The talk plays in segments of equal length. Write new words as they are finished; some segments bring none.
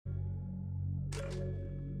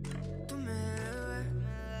Tú me debes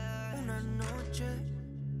una noche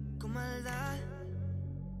con maldad.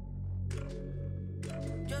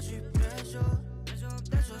 Yo soy preso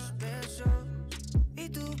de esos besos y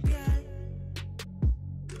tu piel.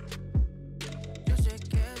 Yo sé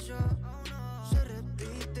que eso se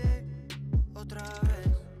repite otra vez.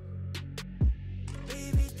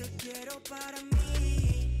 Baby, te quiero para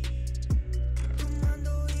mí,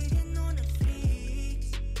 tomando y viendo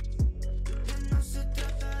Netflix. Ya no se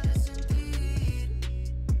trata de sentir,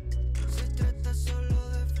 se trata solo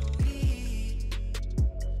de fluir.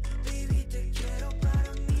 Baby, te quiero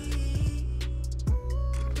para mí,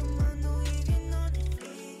 tomando y viendo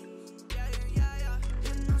Netflix.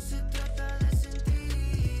 Ya no se trata de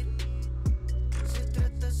sentir, se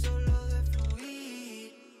trata solo de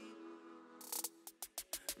fluir.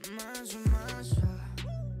 Más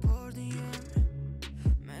por DM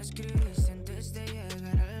me escribiste antes de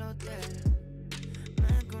llegar al hotel.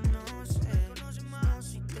 Me conoces, no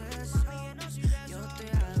soy de eso. Yo te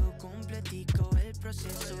hago completico el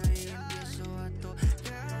proceso y empiezo a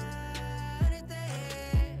tocarte.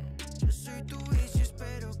 Yo soy tu vicio,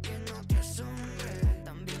 espero que no te asombre.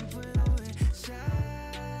 También puedo besarte,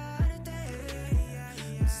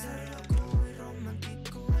 ser loco y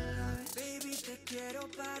romántico a la vez. Baby, te quiero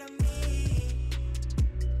para mí,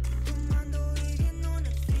 tomando y viendo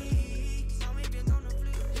Netflix. Mami, viendo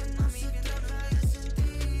Netflix. Ya no se trata de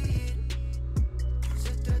sentir,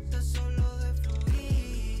 se trata solo de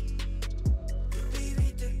fluir.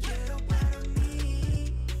 Baby, te quiero para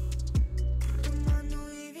mí, tomando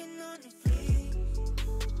y viendo Netflix.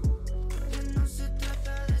 Ya no se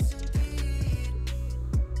trata de sentir,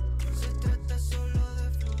 se trata solo de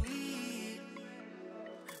fluir.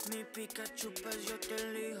 Mi Pikachu, pues yo te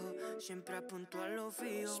elijo, siempre apunto a lo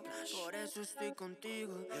fijo. Por eso estoy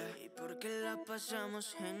contigo y porque la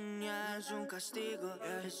pasamos genial. Es un castigo,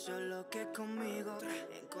 es solo que conmigo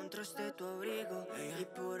encontraste tu abrigo y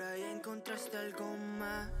por ahí encontraste algo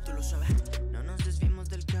más. Tú lo sabes, no nos desviemos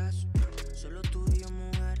del caso, solo tú y yo,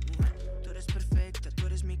 mujer. Tú eres perfecta, tú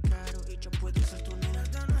eres mi caro y yo puedo ser tu nena.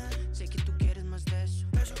 Sé que tú quieres más de eso,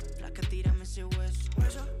 flaca, tírame ese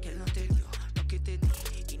hueso que él no te dio, lo que te di.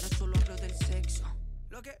 Y no solo hablo del sexo,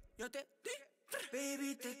 lo que yo te di.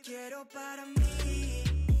 Baby, te quiero para mí,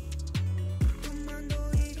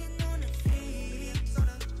 tomando y viendo Netflix.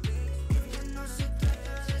 Ya no se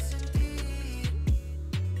trata de sentir,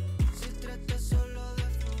 se trata solo de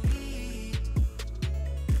fluir.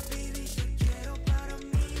 Baby, te quiero para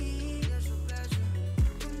mí,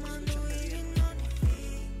 tomando y viendo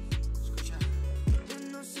Netflix. Ya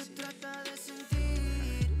no se trata de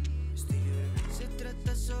sentir, se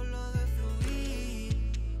trata solo de fluir.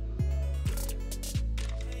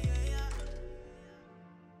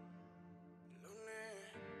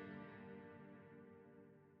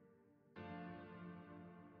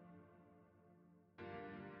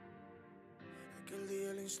 Aquel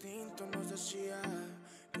día el instinto nos decía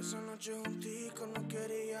que esa noche juntico no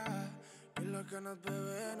quería, que las ganas,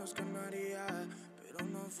 bebé, nos quemaría, pero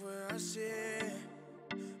no fue así.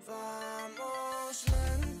 Vamos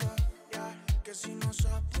lento, ya, que si nos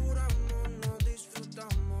apuramos no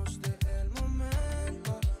disfrutamos del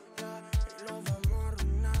momento, ya, y lo vamos a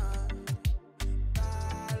arruinar.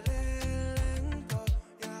 Dale lento,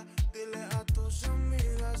 ya, dile a tus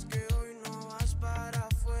amigas que hoy no vas para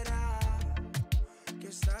afuera, que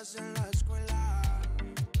estás en la escuela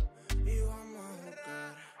y vamos a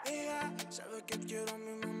jugar. Ella sabe que quiero a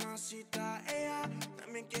mi mamacita, ella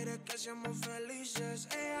también quiere que seamos felices.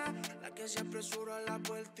 Ella, la que se apresura a la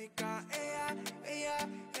vueltica. Ella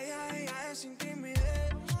es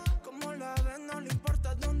intimidez. Como la ves, no le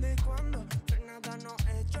importa dónde y cuándo. Pero nada no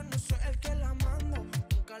he hecho, no soy el que la mando.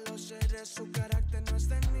 Nunca lo seré, su carácter no es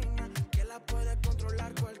de niña, que la puede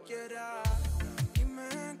controlar cualquiera. Y me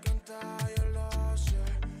encanta, yo lo sé,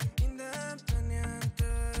 independiente.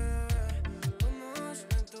 Vamos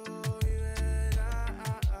lento y verás.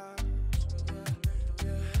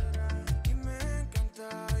 Y me encanta,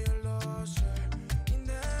 yo lo sé,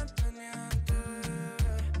 independiente.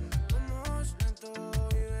 Vamos lento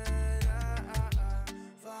y verás.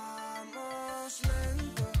 Vamos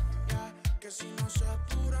lento, ya, que si nos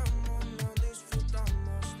apuramos no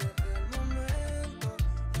disfrutamos del momento,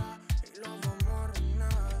 ya, y lo vamos a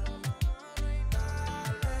arruinar.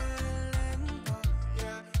 Dale lento,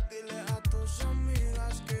 ya, dile a tus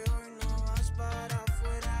amigas que hoy no vas para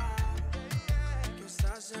afuera, que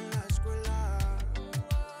estás en la escuela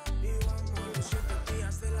y vamos a los 7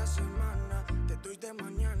 días de la semana. Te doy de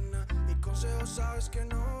mañana y consejos sabes que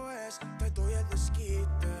no es. Te doy el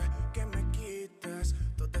desquite, que me quites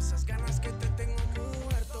todas esas ganas que te tengo,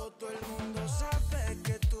 mujer. Todo el mundo sabe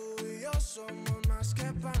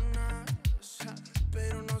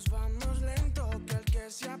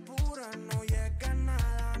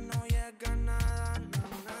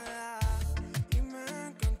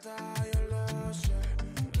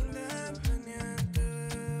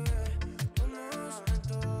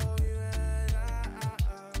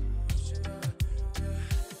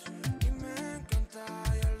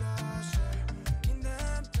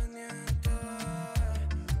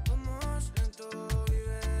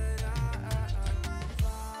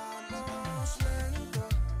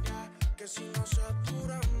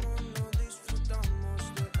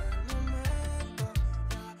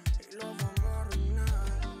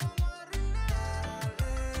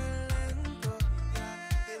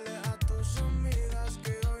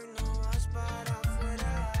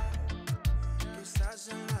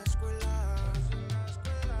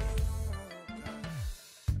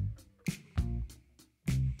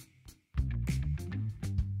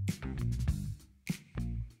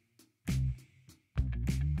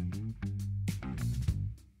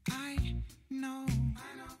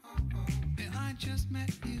just met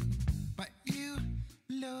you, but you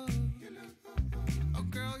look, oh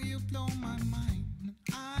girl, you blow my mind.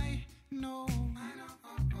 I know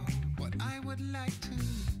what I would like to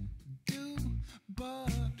do, but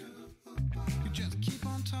you just keep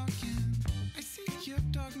on talking. I see your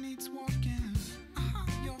dog needs walking.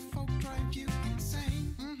 Your folk drive you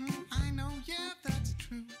insane. I know, yeah, that's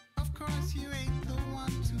true. Of course, you ain't the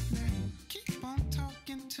one to blame. Keep on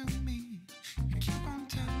talking to me. You keep on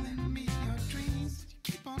telling me your dreams. You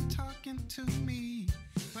keep on talking to me,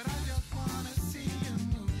 but I just wanna see you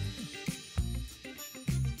move.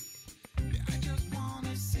 Yeah, I just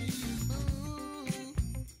wanna see you move.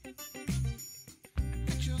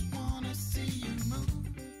 I just wanna see you move.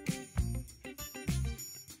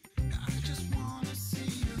 Yeah, I just wanna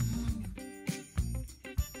see you move.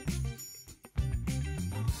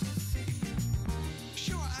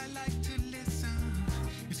 Sure, I like to listen.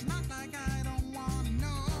 It's not like I don't wanna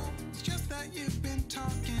know. It's just that you've been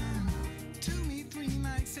talking to me 3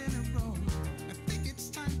 nights in a row. I think it's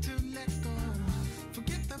time to let go.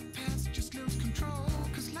 Forget the past, just lose control.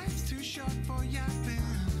 'Cause life's too short for yapping.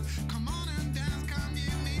 Come on and dance, come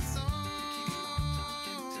give me soul.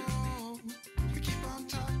 You keep on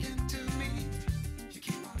talking to me. You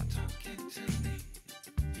keep on talking to me.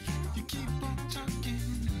 You keep on talking.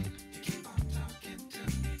 You keep on talking to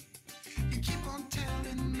me. You keep on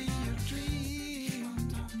telling me your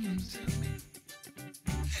dreams.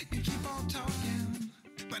 You keep on talking,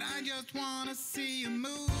 but I just wanna see you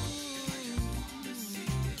move.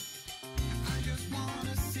 I just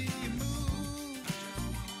wanna see you move.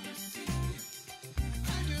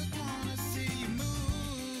 I just wanna see you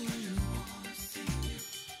move.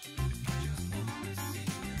 I just wanna see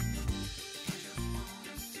you.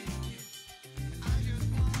 I just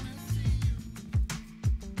wanna see you.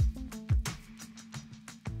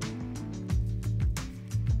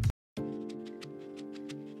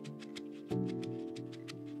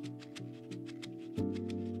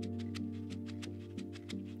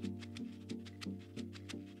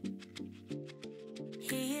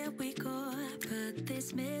 Here we go, put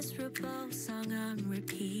this miserable song on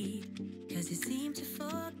repeat. 'Cause you seem to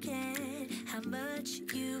forget how much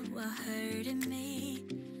you are hurting me.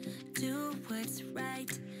 Do what's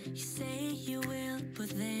right, you say you will, but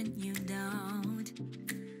then you don't.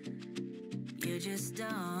 You just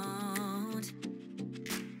don't.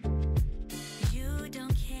 You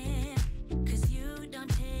don't care, 'cause you don't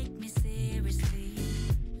take me seriously.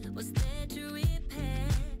 What's there to repair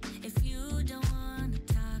if you don't wanna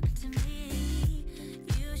talk to me?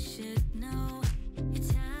 You should know your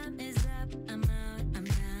time is up, I'm out, I'm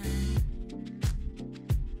done.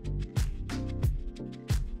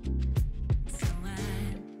 So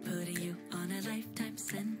I'm putting you on a lifetime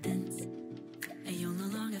sentence, and you'll no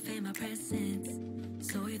longer feel my presence.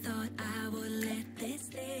 So you thought I would let this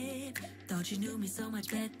slip, thought you knew me so much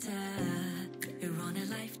better. You're on a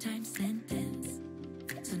lifetime sentence,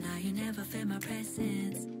 so now you never feel my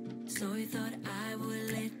presence. So you thought I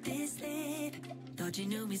would let this slip, thought you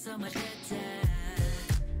knew me so much better.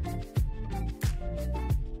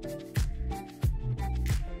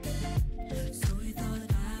 So you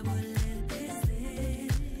thought I would let this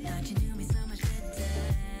slip, thought you knew me so much better.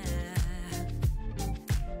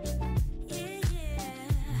 Yeah, yeah.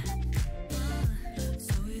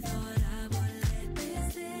 So you thought I would let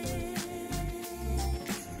this slip.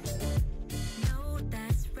 No,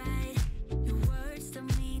 that's right. Your words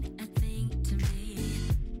don't mean a thing to me.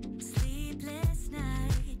 Sleepless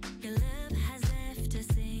night, your love has left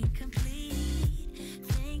us incomplete.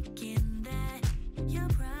 Thinking that your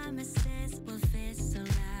promises will fit so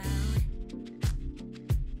loud.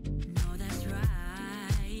 No, that's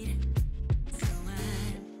right. So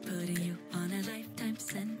I'm putting you on a lifetime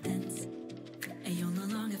sentence, and you'll no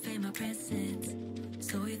longer feel my presence.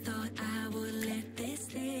 So you thought I would let this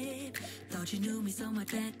slip, thought you knew me so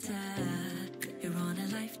much better. You're on a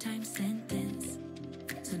lifetime sentence,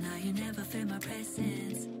 so now you never feel my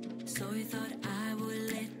presence. So you thought I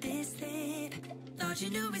would let this slip, thought you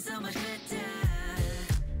knew me so much better.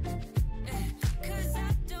 'Cause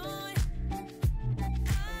I don't.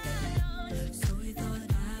 So you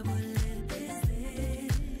thought I would let this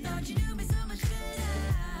slip, thought you knew me so much better.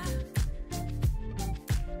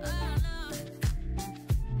 Oh no.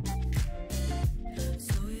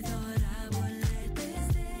 So you thought I would let this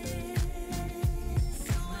slip.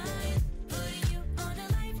 So I'm putting you on a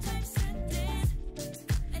lifetime sentence,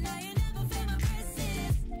 and now you never feel my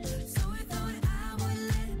presence. So you thought I would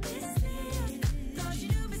let this slip,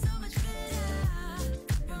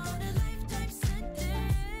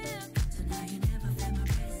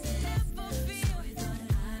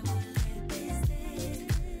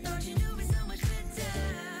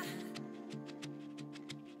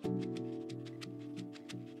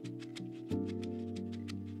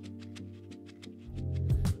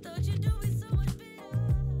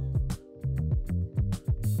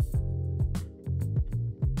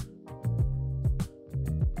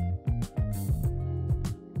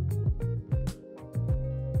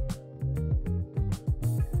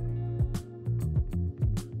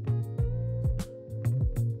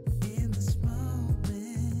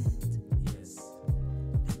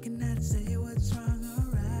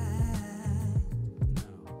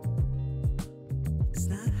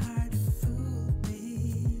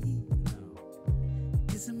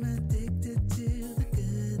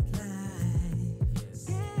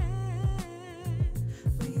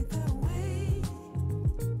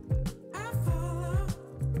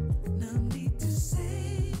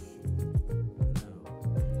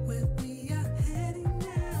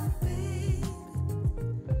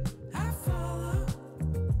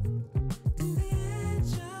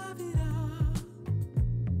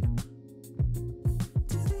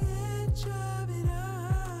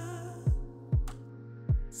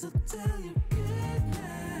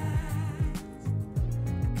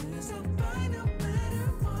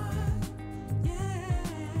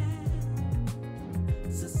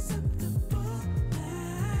 susceptible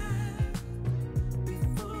now.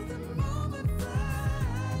 Before the moment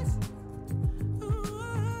flies.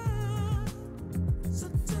 Ooh, so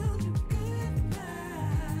tell you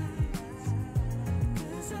goodnight.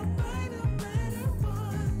 'Cause I'll buy no matter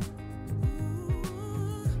what.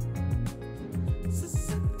 Ooh,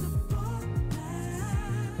 susceptible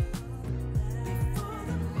now. Before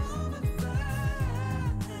the moment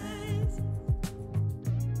flies.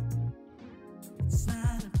 It's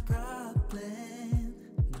not a problem,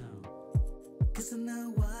 no. 'Cause I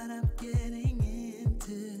know what I'm getting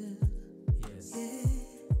into. Yes. Yeah.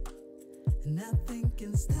 And nothing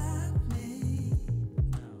can stop me.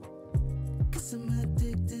 No. 'Cause I'm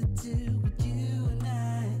addicted to what you and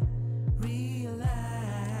I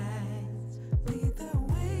realize. Lead the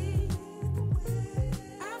way,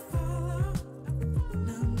 I follow.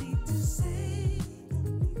 No need to say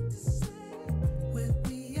where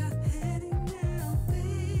we are heading now,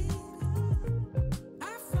 babe.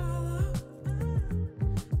 I follow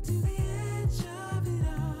to the edge of it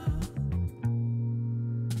all.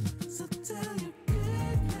 So tell you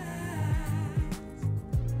goodnight.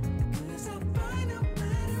 'Cause I'll buy no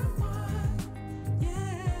matter what.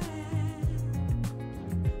 Yeah.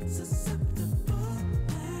 Susceptible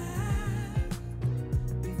now.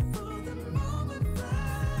 Before the moment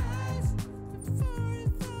flies. Before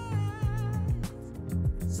it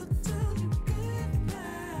flies. So tell you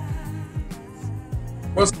goodnight.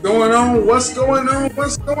 What's going on? What's going on?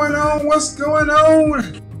 What's going on? What's going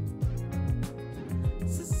on?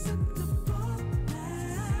 Susceptible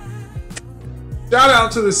now. Shout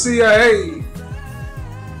out to the CIA.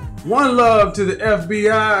 One love to the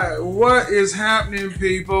FBI. What is happening,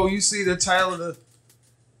 people? You see the title of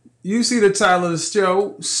the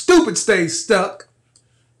show. Stupid stays stuck.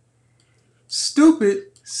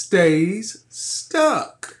 Stupid stays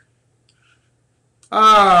stuck.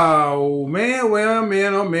 Oh man, well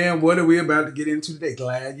man, oh man, what are we about to get into today?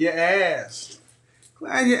 Glad you asked.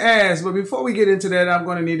 Glad you asked. But before we get into that, I'm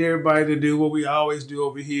going to need everybody to do what we always do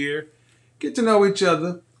over here. Get to know each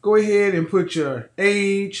other. Go ahead and put your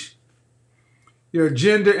age, your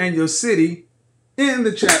gender, and your city in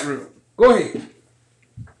the chat room. Go ahead.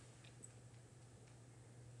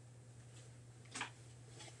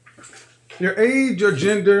 Your age, your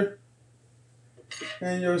gender,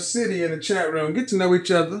 and your city in the chat room. Get to know each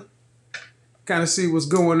other. Kind of see what's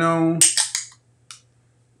going on.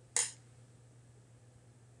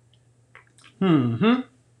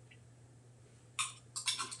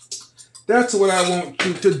 That's what I want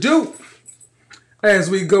you to do as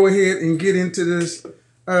we go ahead and get into this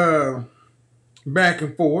back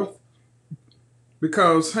and forth.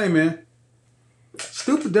 Because, hey man,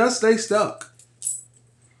 stupid does stay stuck.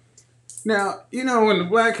 Now, you know, in the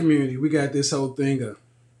black community, we got this whole thing of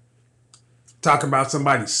talking about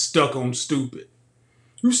somebody stuck on stupid.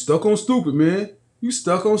 You stuck on stupid, man. You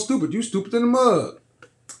stuck on stupid. You stupid in the mug.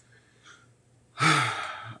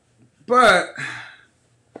 But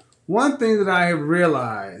one thing that I have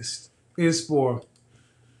realized is for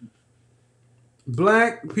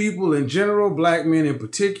black people in general, black men in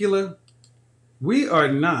particular, we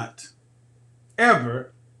are not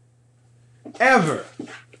ever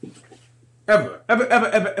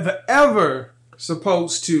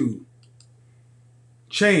supposed to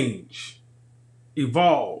change,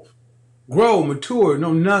 evolve, grow, mature,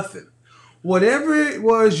 no nothing. Whatever it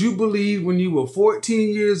was you believed when you were 14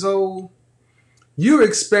 years old, you're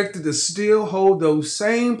expected to still hold those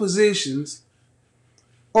same positions,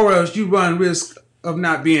 or else you run risk of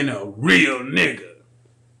not being a real nigga.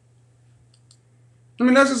 I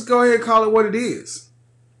mean, let's just go ahead and call it what it is.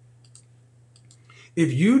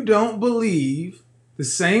 If you don't believe the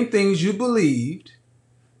same things you believed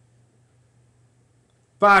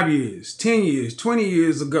 5 years, 10 years, 20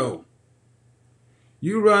 years ago,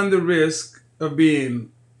 you run the risk of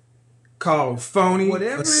being called phony,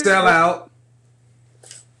 a sellout,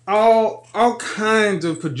 all kinds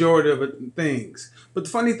of pejorative things. But the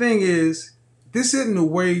funny thing is, this isn't the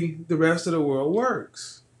way the rest of the world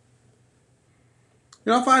works.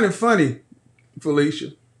 You know, I find it funny,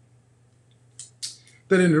 Felicia,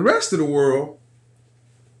 that in the rest of the world,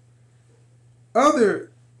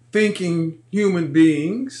 other thinking human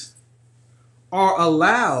beings are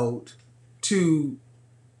allowed to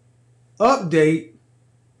update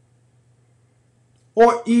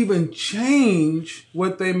or even change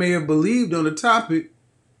what they may have believed on the topic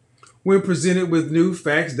when presented with new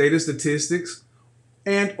facts, data, statistics,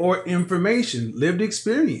 and or information, lived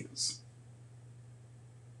experience.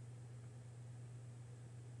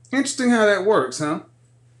 Interesting how that works, huh?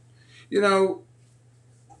 You know,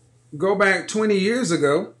 go back 20 years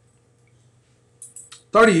ago,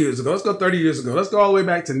 30 years ago. Let's go 30 years ago. Let's go all the way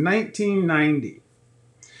back to 1990.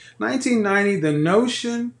 1990, the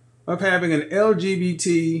notion of having an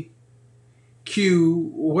LGBTQ,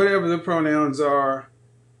 whatever the pronouns are,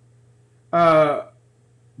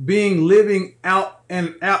 living out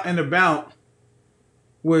and about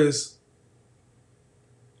was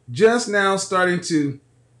just now starting to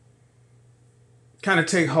kind of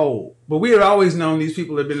take hold. But we had always known these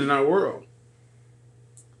people had been in our world.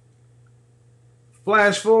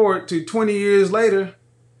 Flash forward to 20 years later,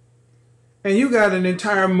 and you got an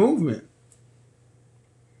entire movement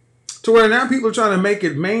to where now people are trying to make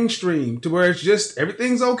it mainstream, to where it's just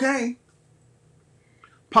everything's okay.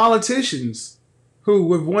 Politicians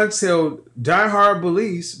who have once held diehard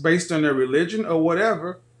beliefs based on their religion or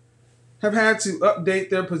whatever have had to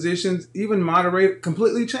update their positions, even moderate,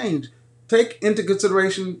 completely change. Take into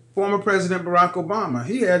consideration former President Barack Obama.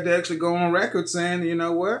 He had to actually go on record saying, you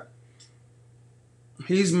know what?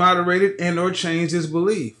 He's moderated and or changed his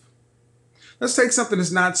belief. Let's take something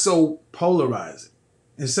that's not so polarizing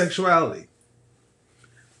in sexuality.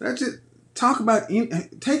 Let's just talk about,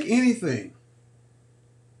 take anything.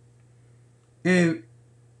 And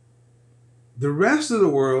the rest of the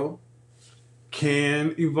world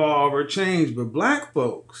can evolve or change. But black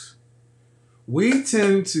folks, we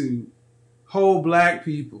tend to hold black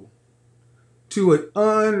people to an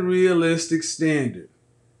unrealistic standard.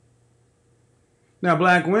 Now,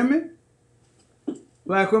 black women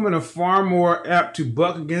are far more apt to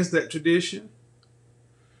buck against that tradition.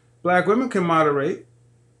 Black women can moderate.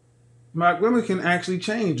 Black women can actually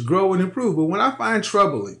change, grow, and improve. But what I find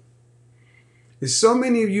troubling is so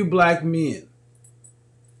many of you black men,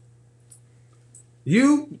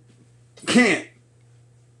 you can't.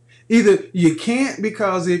 Either you can't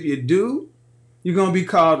because if you do, you're going to be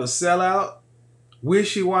called a sellout,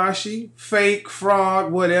 wishy-washy, fake,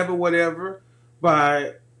 fraud, whatever,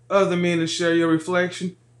 by other men to share your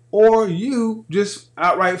reflection, or you just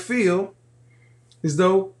outright feel as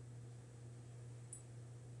though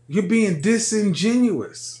you're being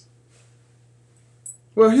disingenuous.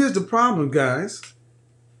 Well, here's the problem, guys.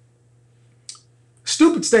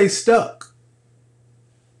 Stupid stays stuck.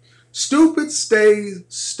 Stupid stays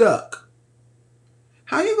stuck.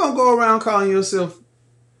 How you gonna go around calling yourself,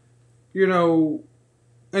 you know,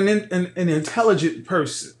 an intelligent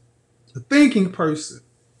person, a thinking person,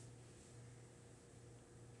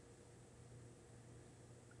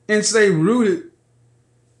 and stay rooted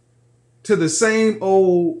to the same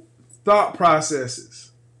old thought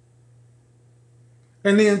processes,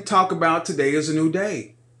 and then talk about today is a new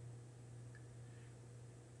day?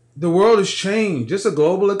 The world has changed. It's a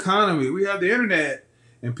global economy. We have the internet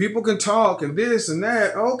and people can talk and this and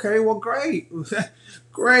that. Okay, well, great.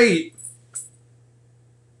 Great.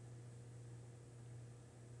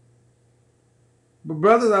 But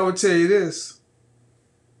brothers, I would tell you this.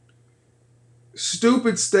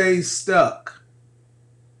 Stupid stays stuck.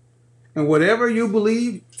 And whatever you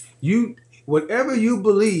believe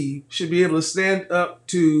should be able to stand up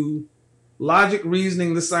to logic,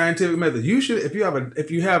 reasoning, the scientific method. You should, if you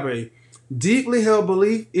have a deeply held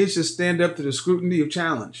belief, it should stand up to the scrutiny of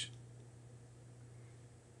challenge.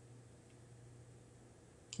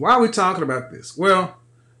 Why are we talking about this? Well,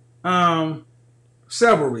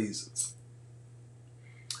 several reasons.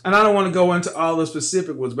 And I don't want to go into all the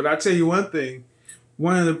specific ones, but I tell you one thing.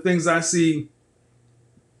 One of the things I see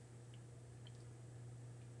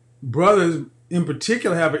brothers in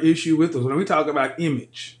particular have an issue with is when we talk about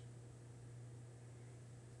image.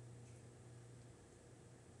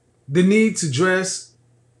 The need to dress,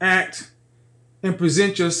 act, and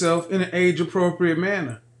present yourself in an age-appropriate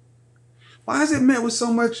manner. Why is it met with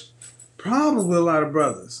so much problem with a lot of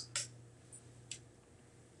brothers?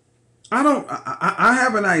 I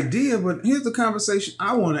have an idea, but here's the conversation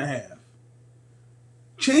I want to have.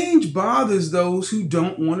 Change bothers those who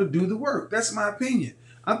don't want to do the work. That's my opinion.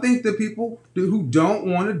 I think that people who don't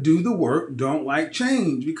want to do the work don't like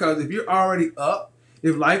change, because if you're already up,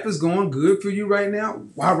 if life is going good for you right now,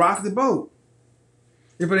 why rock the boat?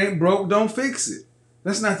 If it ain't broke, don't fix it.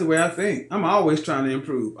 That's not the way I think. I'm always trying to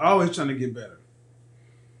improve, always trying to get better.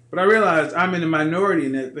 But I realize I'm in the minority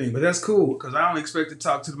in that thing, but that's cool, because I don't expect to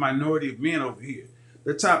talk to the minority of men over here.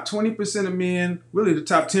 The top 20% of men, really the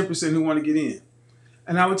top 10% who want to get in.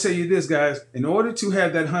 And I would tell you this, guys, in order to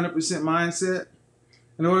have that 100% mindset,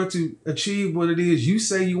 in order to achieve what it is you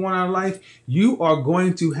say you want out of life, you are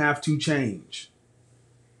going to have to change.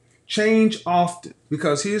 Change often,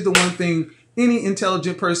 because here's the one thing any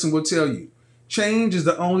intelligent person will tell you. Change is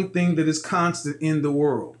the only thing that is constant in the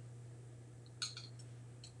world.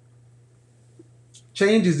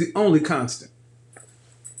 Change is the only constant.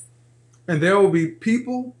 And there will be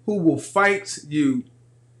people who will fight you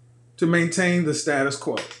to maintain the status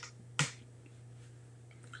quo.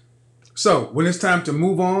 So when it's time to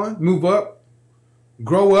move on, move up,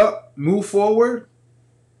 grow up, move forward,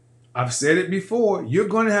 I've said it before, you're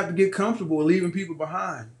going to have to get comfortable with leaving people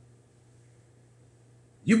behind.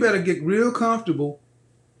 You better get real comfortable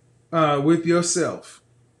with yourself,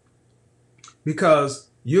 because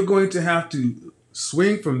you're going to have to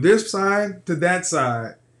swing from this side to that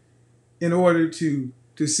side in order to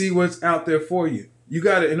see what's out there for you. You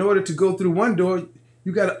got to, in order to go through one door,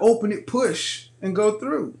 you got to open it, push, and go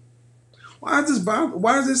through. Why is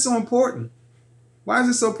this so important? Why is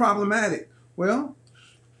it so problematic? Well,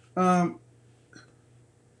 yeah,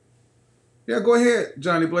 go ahead,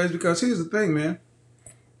 Johnny Blaze, because here's the thing, man.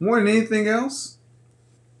 More than anything else,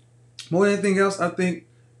 I think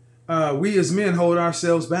we as men hold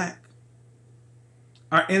ourselves back.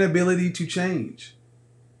 Our inability to change.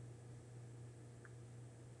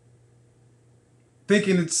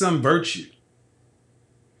 Thinking it's some virtue.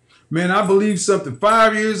 Man, I believed something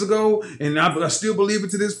 5 years ago, and I still believe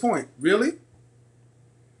it to this point. Really?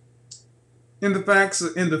 In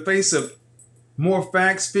the face of more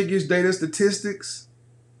facts, figures, data, statistics,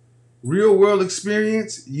 real world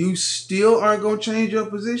experience, you still aren't going to change your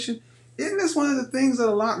position? Isn't this one of the things that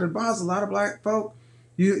bothers a lot of black folk?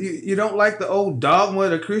 You don't like the old dogma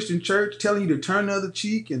of the Christian church telling you to turn the other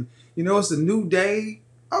cheek, and you know it's a new day.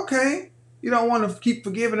 Okay. You don't want to keep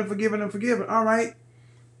forgiving and forgiving and forgiving. All right.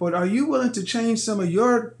 But are you willing to change some of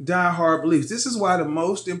your diehard beliefs? This is why the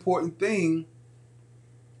most important thing,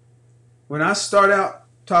 when I start out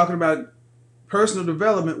talking about personal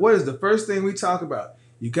development, what is the first thing we talk about?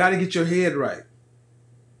 You got to get your head right.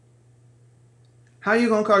 How you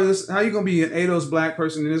gonna be an ADOS black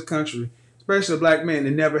person in this country, especially a black man,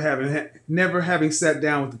 and never having sat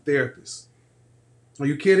down with a therapist? Are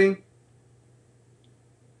you kidding?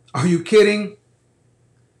 Are you kidding?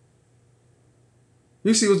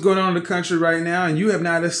 You see what's going on in the country right now, and you have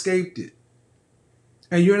not escaped it.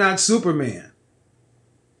 And you're not Superman.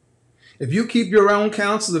 If you keep your own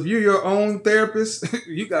counsel, if you're your own therapist,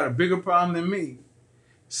 you got a bigger problem than me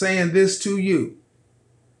saying this to you.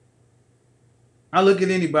 I look at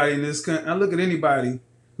anybody in this country, I look at anybody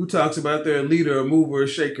who talks about their leader or mover or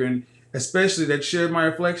shaker, and especially that shared my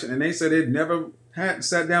reflection, and they said they'd never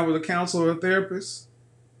sat down with a counselor or a therapist.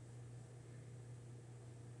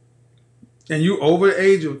 And you over the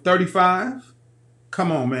age of 35?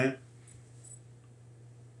 Come on, man.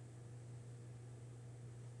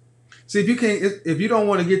 See, if you don't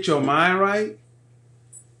want to get your mind right,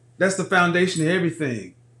 that's the foundation of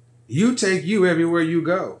everything. You take you everywhere you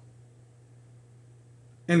go.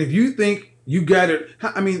 And if you think you got it,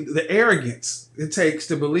 I mean, the arrogance it takes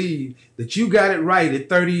to believe that you got it right at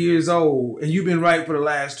 30 years old and you've been right for the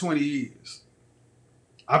last 20 years.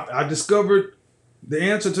 I discovered the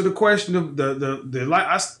answer to the question of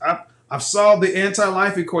I've solved the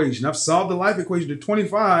anti-life equation. I've solved the life equation to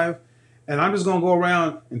 25, and I'm just going to go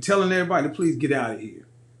around and telling everybody to please get out of here.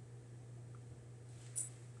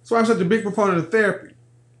 That's why I'm such a big proponent of therapy.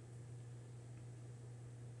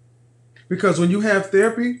 Because when you have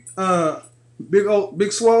therapy,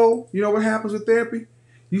 big swole, you know what happens with therapy?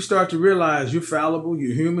 You start to realize you're fallible,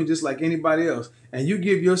 you're human just like anybody else. And you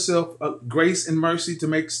give yourself grace and mercy to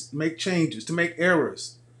make changes, to make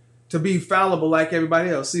errors, to be fallible like everybody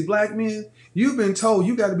else. See, black men, you've been told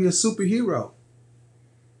you got to be a superhero.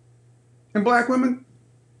 And black women,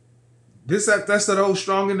 that's that old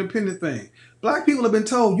strong, independent thing. Black people have been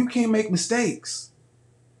told you can't make mistakes.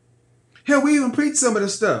 Hell, we even preach some of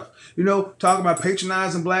this stuff. You know, talking about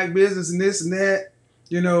patronizing black business and this and that,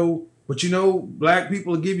 you know, but you know, black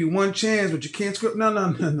people will give you one chance, but you can't script.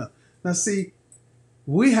 No. Now, see,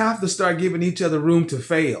 we have to start giving each other room to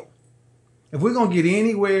fail. If we're going to get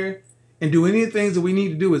anywhere and do any of the things that we need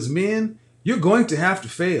to do as men, you're going to have to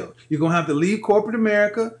fail. You're going to have to leave corporate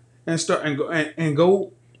America and start and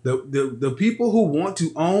go. The people who want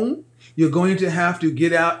to own, you're going to have to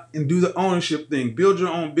get out and do the ownership thing, build your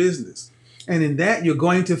own business. And in that, you're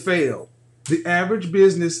going to fail. The average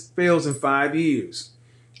business fails in 5 years.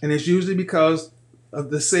 And it's usually because of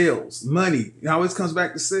the sales, money. It always comes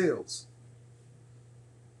back to sales.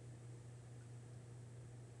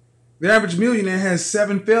 The average millionaire has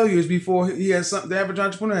 7 failures before he has something. The average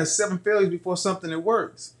entrepreneur has 7 failures before something that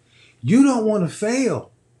works. You don't want to fail.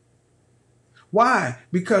 Why?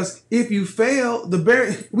 Because if you fail,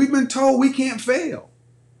 we've been told we can't fail.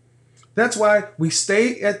 That's why we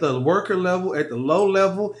stay at the worker level, at the low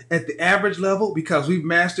level, at the average level, because we've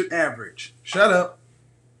mastered average. Shut up.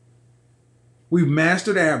 We've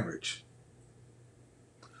mastered average.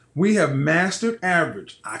 We have mastered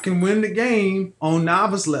average. I can win the game on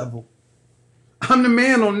novice level. I'm the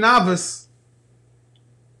man on novice.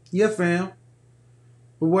 Yeah, fam.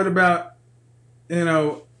 But what about,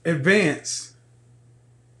 advanced,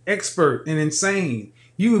 expert, and insane?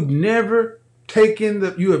 You have never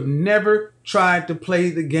tried to play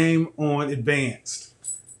the game on advanced.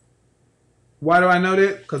 Why do I know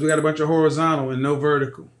that? Because we got a bunch of horizontal and no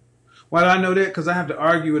vertical. Why do I know that? Because I have to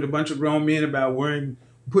argue with a bunch of grown men about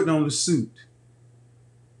putting on the suit,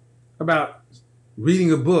 about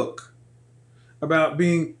reading a book, about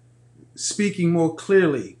speaking more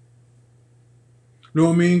clearly. Know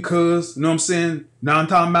what I mean, cuz? Know what I'm saying? Now I'm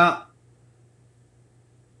talking about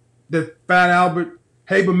the Fat Albert,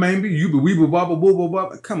 hey, but maybe you be weeble bobble boo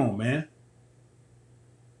bobble. Come on, man.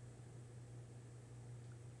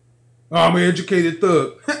 Oh, I'm an educated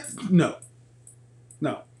thug. No.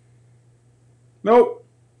 Nope.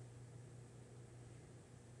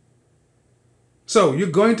 So you're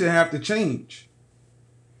going to have to change.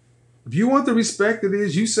 If you want the respect that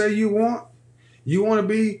is you say you want to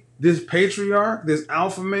be this patriarch, this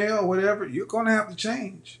alpha male, whatever, you're going to have to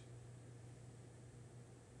change.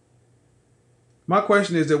 My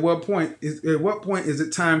question is, at what point is it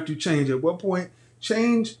time to change? At what point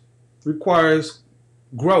change requires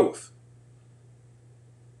growth?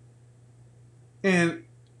 And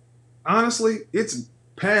honestly, it's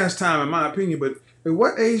past time in my opinion, but at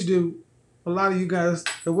what age do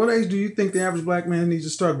you think the average black man needs to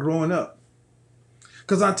start growing up?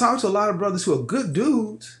 Because I talk to a lot of brothers who are good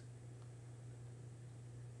dudes.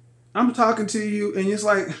 I'm talking to you and it's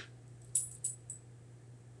like,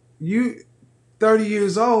 you 30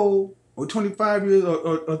 years old or 25 years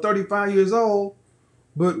or 35 years old,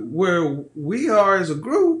 but where we are as a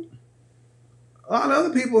group, a lot of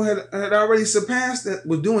other people had already surpassed that,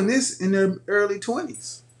 were doing this in their early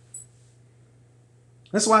 20s.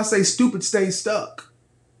 That's why I say stupid stay stuck.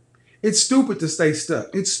 It's stupid to stay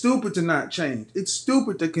stuck. It's stupid to not change. It's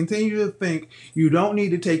stupid to continue to think you don't need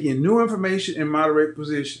to take in new information and moderate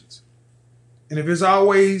positions. And if it's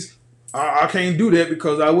always, I can't do that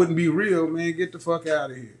because I wouldn't be real, man, get the fuck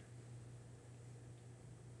out of here.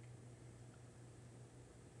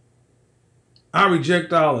 I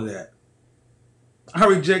reject all of that. I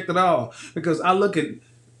reject it all because I look at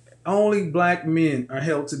only black men are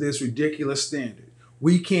held to this ridiculous standard.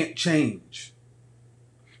 We can't change.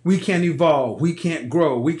 We can't evolve. We can't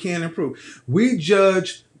grow. We can't improve. We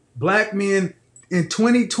judge black men in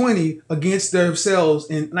 2020 against themselves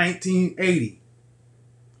in 1980.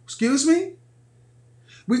 Excuse me?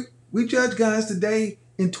 We judge guys today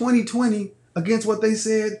in 2020 against what they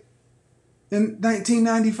said in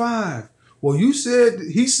 1995. Well, he said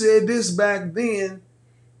this back then,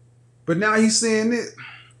 but now he's saying this.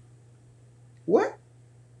 What?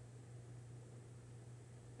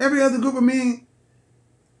 Every other group of men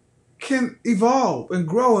can evolve and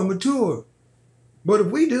grow and mature. But if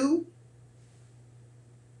we do,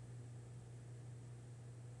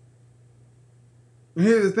 and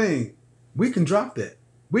here's the thing, we can drop that.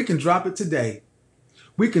 We can drop it today.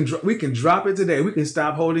 We can drop it today. We can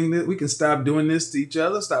stop holding this. We can stop doing this to each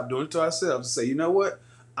other. Stop doing it to ourselves. Say, you know what?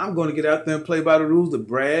 I'm going to get out there and play by the rules that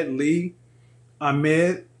Brad, Lee,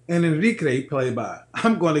 Ahmed, and Enrique play by.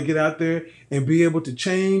 I'm going to get out there and be able to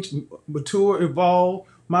change, mature, evolve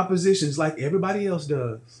my positions like everybody else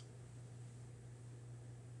does.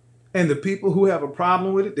 And the people who have a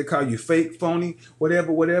problem with it, they call you fake, phony,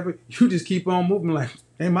 whatever. You just keep on moving like,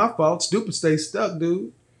 ain't my fault. Stupid stay stuck,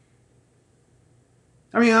 dude.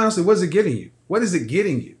 I mean, honestly, what is it getting you? What is it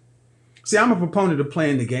getting you? See, I'm a proponent of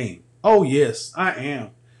playing the game. Oh, yes, I am.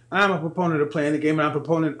 I'm a proponent of playing the game, and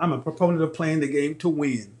I'm a proponent of playing the game to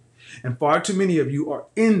win. And far too many of you are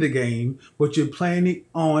in the game, but you're playing it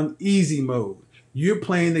on easy mode. You're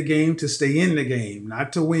playing the game to stay in the game,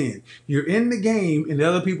 not to win. You're in the game, and the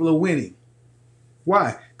other people are winning.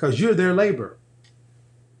 Why? Because you're their labor.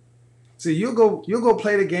 See, you'll go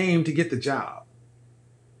play the game to get the job.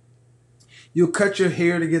 You'll cut your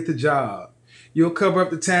hair to get the job. You'll cover up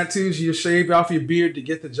the tattoos. You'll shave off your beard to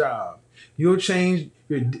get the job. You'll change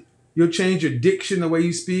your diction, the way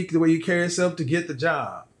you speak, the way you carry yourself to get the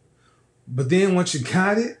job. But then once you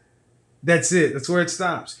got it, that's it. That's where it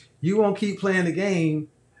stops. You won't keep playing the game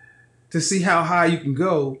to see how high you can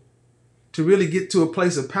go, to really get to a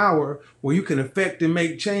place of power where you can affect and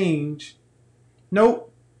make change.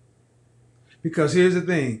 Nope. Because here's the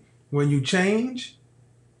thing. When you change,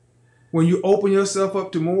 when you open yourself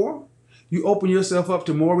up to more, you open yourself up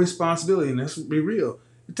to more responsibility. And let's be real.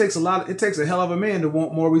 It takes a hell of a man to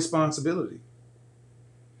want more responsibility,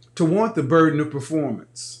 to want the burden of performance. To want the burden of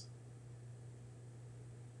performance.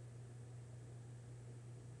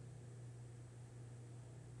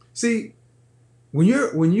 See, when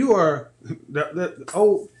you are the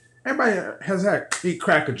old, everybody has eat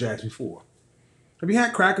Cracker Jacks before. Have you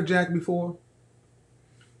had Cracker Jack before?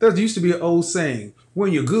 There used to be an old saying,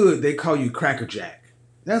 when you're good, they call you Cracker Jack.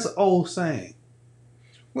 That's an old saying.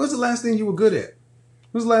 When was the last thing you were good at?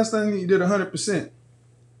 When was the last thing you did 100%?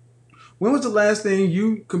 When was the last thing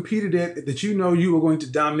you competed at that you know you were going to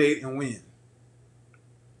dominate and win?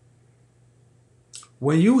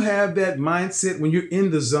 When you have that mindset, when you're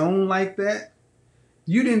in the zone like that,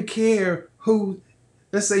 you didn't care who,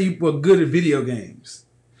 let's say you were good at video games.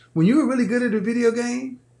 When you were really good at a video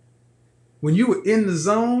game, when you were in the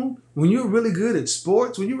zone, when you were really good at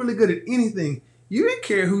sports, when you were really good at anything, you didn't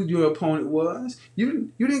care who your opponent was.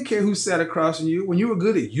 You didn't care who sat across from you. When you were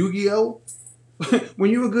good at Yu-Gi-Oh, when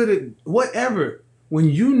you were good at whatever, when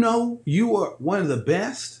you know you were one of the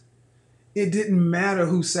best, it didn't matter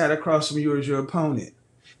who sat across from you as your opponent.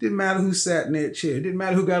 It didn't matter who sat in that chair. It didn't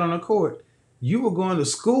matter who got on the court. You were going to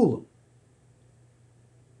school them.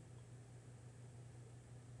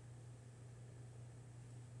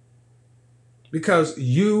 Because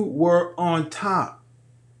you were on top.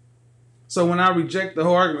 So when I reject the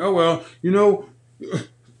whole argument, oh, well, you know,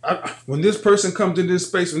 when this person comes to this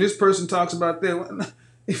space, when this person talks about that,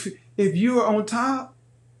 if you are on top,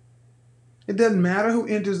 it doesn't matter who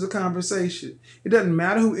enters the conversation. It doesn't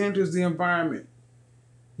matter who enters the environment.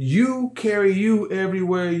 You carry you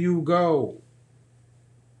everywhere you go.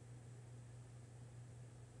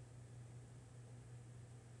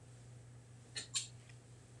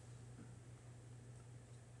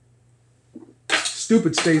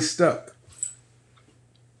 Stupid stays stuck.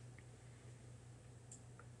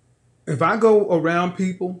 If I go around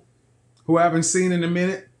people who I haven't seen in a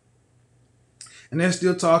minute and they're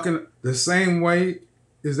still talking the same way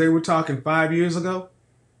as they were talking 5 years ago,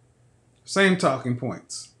 same talking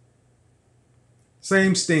points,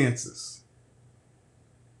 same stances,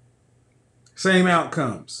 same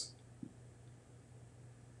outcomes,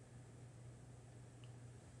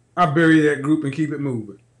 I bury that group and keep it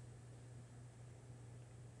moving.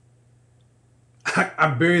 I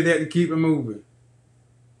bury that and keep it moving.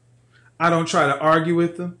 I don't try to argue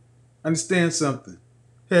with them. Understand something.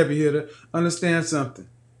 Heavy hitter, understand something.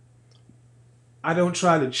 I don't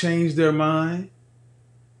try to change their mind.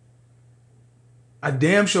 I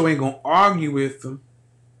damn sure ain't gonna argue with them.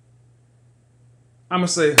 I'm gonna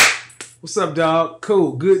say, what's up, dog?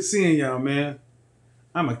 Cool, good seeing y'all, man.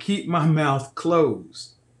 I'm gonna keep my mouth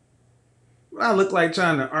closed. I look like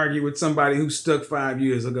trying to argue with somebody who stuck 5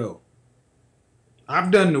 years ago.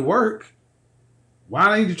 I've done the work. Why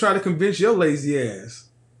don't you try to convince your lazy ass?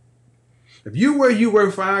 If you were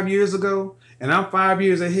 5 years ago and I'm 5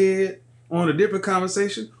 years ahead on a different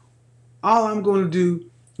conversation, all I'm going to do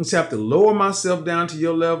is have to lower myself down to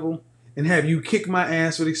your level and have you kick my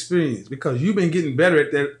ass with experience because you've been getting better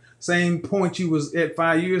at that same point you was at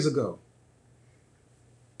 5 years ago.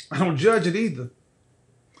 I don't judge it either.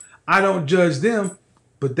 I don't judge them,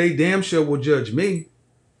 but they damn sure will judge me.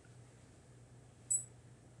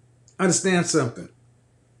 Understand something.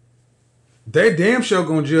 They damn sure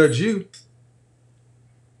gonna judge you.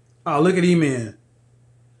 Oh, look at E-Man.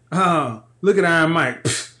 Oh, look at Iron Mike.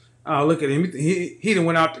 Oh, look at him. He done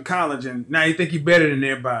went out to college and now he think he better than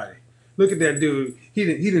everybody. Look at that dude.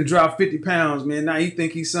 He done dropped 50 pounds, man. Now he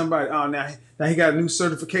think he's somebody. Oh, now he got a new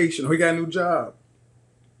certification or he got a new job.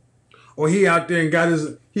 Or he out there and got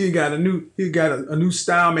a new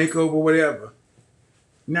style makeover, whatever.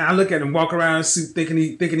 Now I look at him walk around in a suit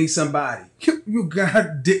thinking he's somebody. You got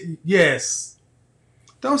yes.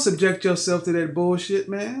 Don't subject yourself to that bullshit,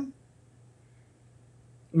 man.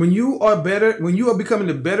 When you are becoming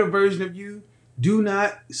the better version of you, do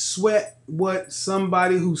not sweat what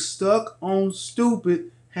somebody who's stuck on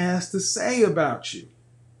stupid has to say about you.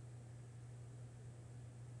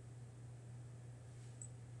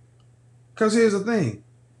 Because here's the thing.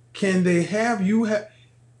 Can they have you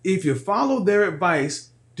if you follow their advice,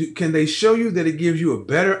 can they show you that it gives you a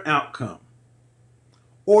better outcome?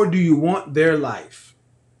 Or do you want their life?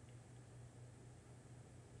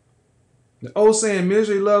 The old saying,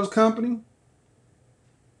 misery loves company.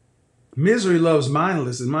 Misery loves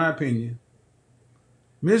mindless, in my opinion.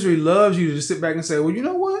 Misery loves you to just sit back and say, well, you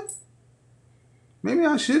know what? Maybe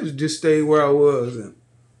I should have just stayed where I was. And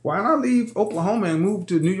why not leave Oklahoma and move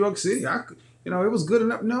to New York City? It was good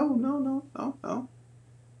enough. No.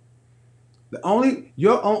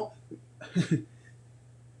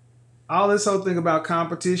 All this whole thing about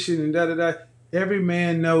competition and da-da-da, every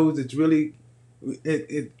man knows it's really,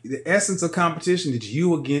 the essence of competition is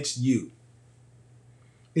you against you.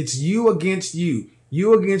 It's you against you.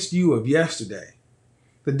 You against you of yesterday.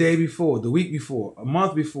 the day before, the week before, a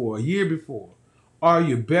month before, a year before? Are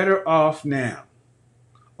you better off now?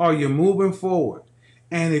 Are you moving forward?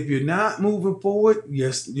 And if you're not moving forward,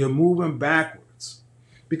 yes, you're moving backwards.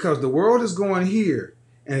 Because the world is going here.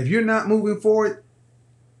 And if you're not moving forward,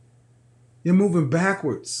 you're moving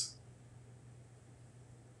backwards.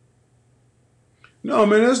 No,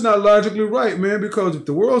 man, that's not logically right, man, because if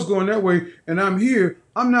the world's going that way and I'm here,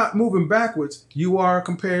 I'm not moving backwards. You are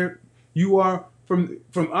from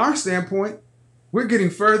our standpoint, we're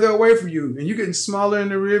getting further away from you and you're getting smaller in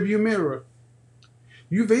the rearview mirror.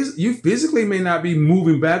 You physically may not be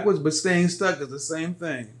moving backwards, but staying stuck is the same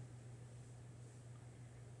thing.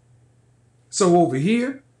 So over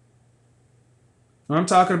here, when I'm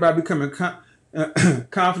talking about becoming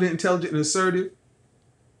confident, intelligent, and assertive,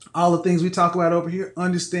 all the things we talk about over here,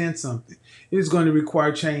 understand something. It is going to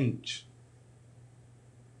require change.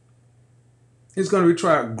 It's going to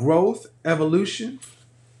require growth, evolution.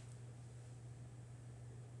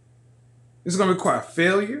 It's going to require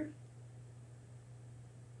failure.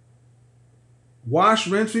 Wash,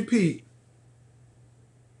 rinse, repeat.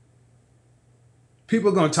 People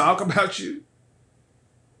are going to talk about you.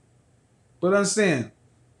 But understand,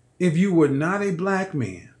 if you were not a black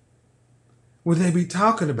man, would they be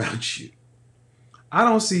talking about you? I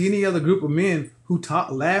don't see any other group of men who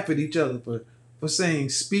laugh at each other for saying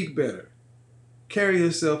speak better, carry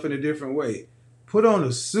yourself in a different way, put on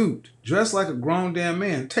a suit, dress like a grown damn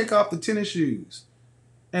man, take off the tennis shoes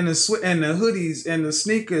and the hoodies and the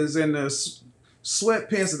sneakers and the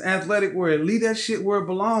sweatpants and athletic wear. Leave that shit where it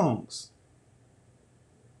belongs.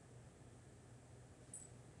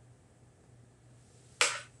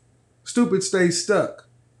 Stupid stays stuck.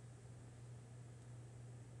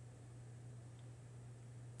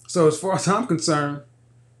 So as far as I'm concerned,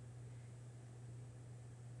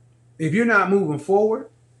 if you're not moving forward,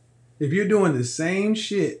 if you're doing the same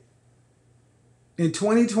shit in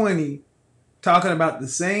 2020, talking about the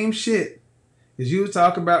same shit as you were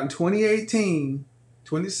talking about in 2018,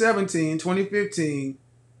 2017, 2015,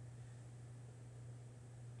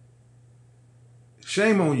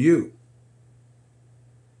 shame on you.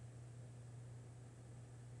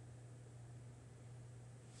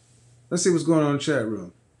 Let's see what's going on in the chat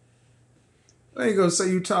room. There you go. Say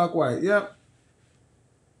you talk white. Yep.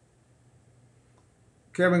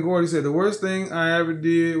 Kevin Gordy said, the worst thing I ever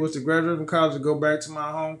did was to graduate from college and go back to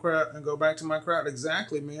my home crowd and go back to my crowd.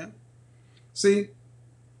 Exactly, man. See,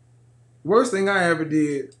 worst thing I ever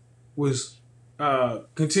did was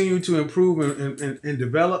continue to improve and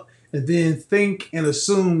develop and then think and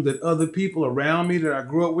assume that other people around me that I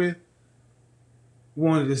grew up with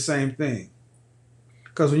wanted the same thing.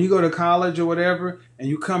 Because when you go to college or whatever and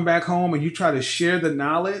you come back home and you try to share the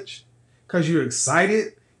knowledge because you're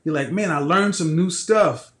excited, you're like, man, I learned some new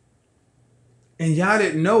stuff. And y'all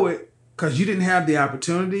didn't know it because you didn't have the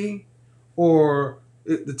opportunity or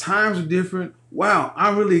the times are different. Wow,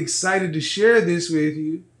 I'm really excited to share this with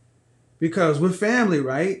you because we're family,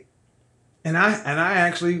 right? And I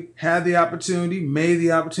actually had the opportunity, made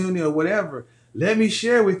the opportunity or whatever. Let me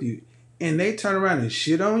share with you. And they turn around and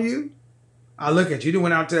shit on you. I look at you. You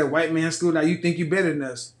went out to that white man school. Now you think you're better than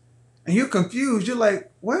us. And you're confused. You're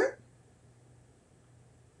like, what?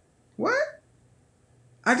 What?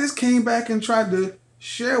 I just came back and tried to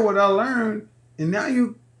share what I learned. And now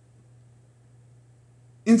you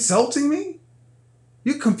insulting me?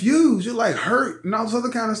 You're confused. You're like hurt and all this other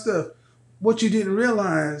kind of stuff. What you didn't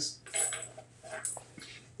realize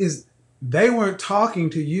is they weren't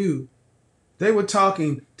talking to you. They were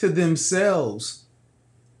talking to themselves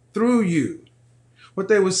through you. What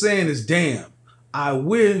they were saying is, damn, I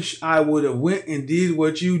wish I would have went and did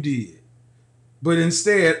what you did. But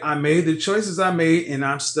instead, I made the choices I made and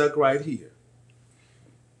I'm stuck right here.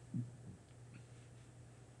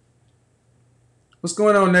 What's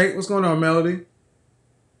going on, Nate? What's going on, Melody?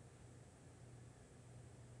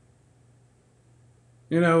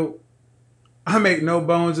 You know, I make no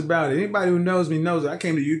bones about it. Anybody who knows me knows that I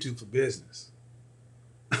came to YouTube for business.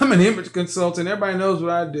 I'm an image consultant. Everybody knows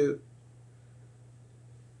what I do.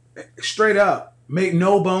 Straight up, make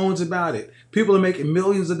no bones about it. People are making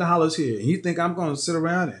millions of dollars here, and you think I'm going to sit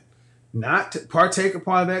around and not partake a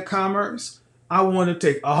part of that commerce? I want to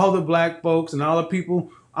take all the black folks and all the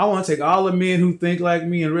people. I want to take all the men who think like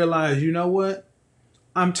me and realize, you know what?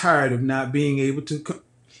 I'm tired of not being able to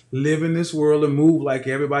live in this world and move like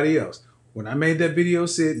everybody else. When I made that video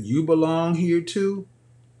said you belong here too,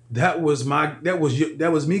 that was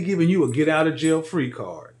me giving you a get out of jail free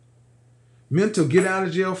card. Mental get out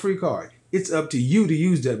of jail free card. It's up to you to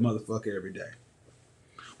use that motherfucker every day.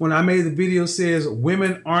 When I made the video says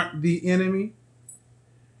women aren't the enemy,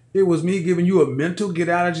 It was me giving you a mental get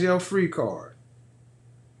out of jail free card.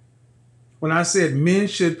 When I said men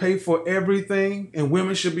should pay for everything and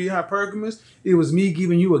women should be hypergamous, it was me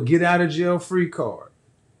giving you a get out of jail free card.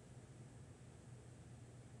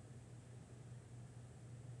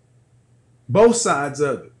 Both sides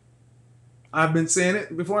of it. I've been saying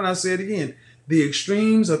it before and I'll say it again. The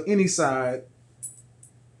extremes of any side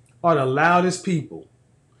are the loudest people,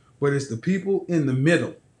 but it's the people in the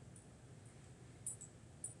middle.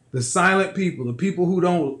 The silent people, the people who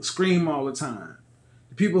don't scream all the time,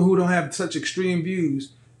 the people who don't have such extreme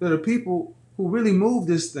views, they're the people who really move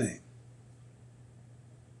this thing.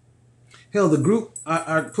 Hell, the group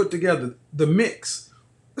I put together, the mix,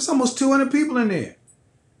 it's almost 200 people in there.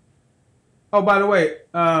 Oh, by the way,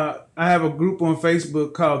 I have a group on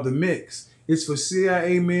Facebook called The Mix. It's for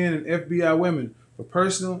CIA men and FBI women for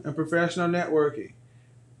personal and professional networking.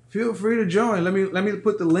 Feel free to join. Let me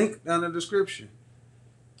put the link down in the description.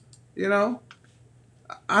 You know,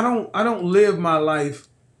 I don't live my life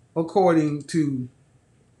according to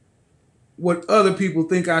what other people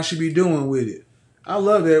think I should be doing with it. I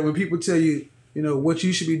love that when people tell you, you know, what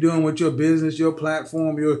you should be doing with your business, your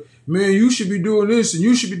platform, man, you should be doing this and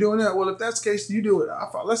you should be doing that. Well, if that's the case, you do it.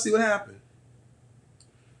 Let's see what happens.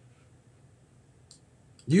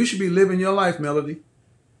 You should be living your life, Melody.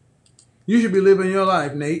 You should be living your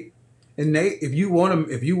life, Nate. And Nate, if you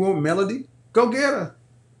want Melody, go get her.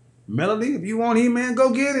 Melody, if you want him, man,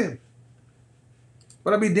 go get him.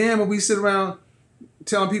 But I'd be damned if we sit around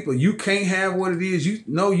telling people you can't have what it is you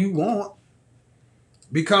know you want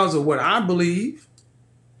because of what I believe.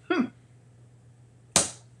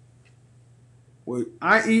 What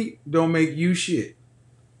I eat don't make you shit.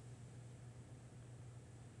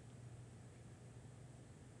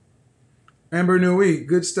 Amber Nui,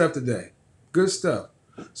 good stuff today. Good stuff.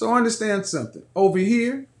 So understand something. Over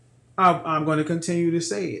here, I'm going to continue to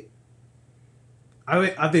say it.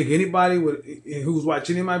 I think anybody who's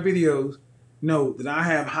watching any of my videos know that I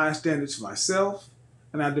have high standards for myself,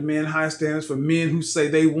 and I demand high standards for men who say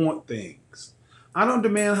they want things. I don't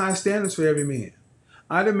demand high standards for every man.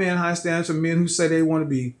 I demand high standards for men who say they want to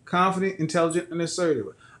be confident, intelligent, and assertive.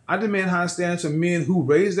 I demand high standards for men who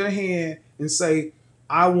raise their hand and say,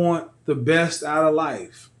 I want the best out of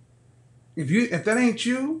life. If that ain't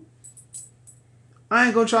you, I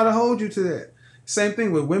ain't gonna try to hold you to that. Same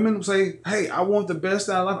thing with women who say, hey, I want the best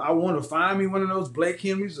out of life. I want to find me one of those Blake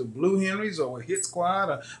Henrys or Blue Henrys or a Hit Squad.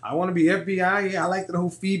 Or I want to be FBI. Yeah, I like the whole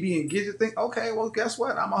Phoebe and Gidget thing. Okay, well, guess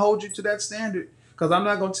what? I'm going to hold you to that standard because I'm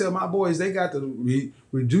not going to tell my boys they got to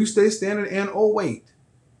reduce their standard and or weight.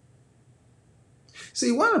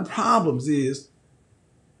 See, one of the problems is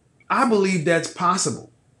I believe that's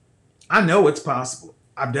possible. I know it's possible.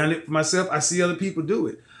 I've done it for myself. I see other people do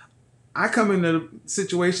it. I come into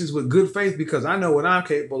situations with good faith because I know what I'm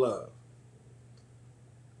capable of.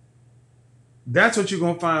 That's what you're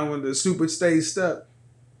going to find when the stupid stays stuck.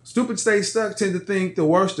 Stupid stays stuck tend to think the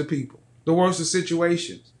worst of people, the worst of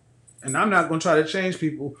situations. And I'm not going to try to change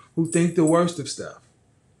people who think the worst of stuff.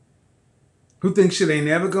 Who think shit ain't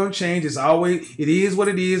never going to change. It is what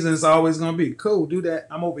it is and it's always going to be. Cool, do that.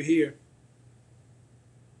 I'm over here.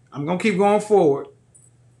 I'm going to keep going forward.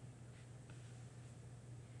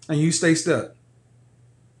 And you stay stuck.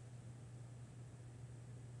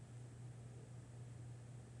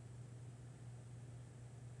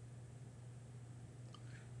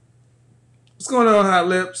 What's going on, Hot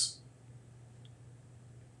Lips?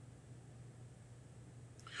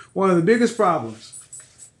 One of the biggest problems,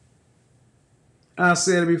 I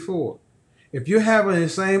said it before, if you're having the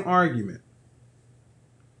same argument,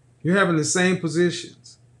 you're having the same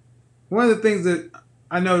positions. One of the things that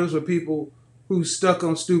I notice with people who's stuck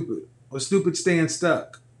on stupid or stupid staying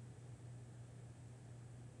stuck.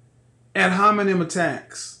 Ad hominem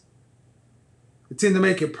attacks. They tend to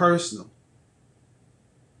make it personal.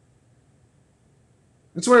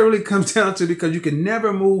 That's what it really comes down to because you can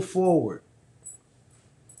never move forward.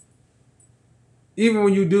 Even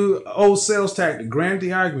when you do old sales tactic, grant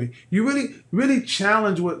the argument, you really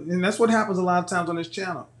challenge and that's what happens a lot of times on this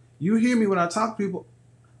channel. You hear me when I talk to people,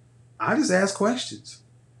 I just ask questions.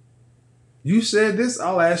 You said this,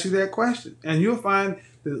 I'll ask you that question. And you'll find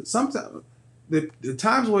that sometimes, the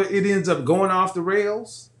times where it ends up going off the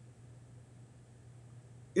rails,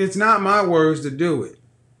 it's not my words to do it.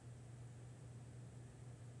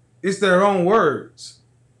 It's their own words.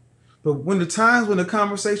 But when the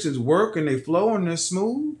conversations work and they flow and they're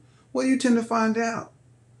smooth, what do you tend to find out?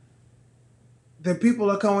 That people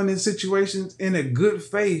are coming in situations in a good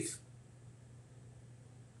faith,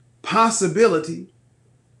 possibility,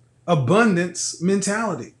 abundance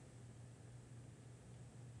mentality.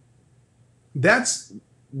 That's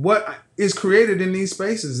what is created in these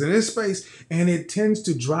spaces, in this space, and it tends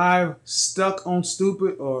to drive stuck on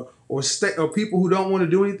stupid or people who don't want to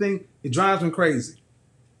do anything. It drives them crazy.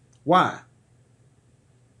 Why?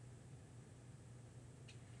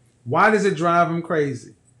 Why does it drive them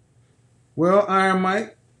crazy? Well, Iron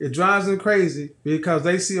Mike, it drives them crazy because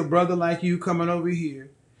they see a brother like you coming over here,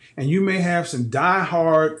 and you may have some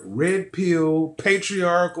diehard, red pill,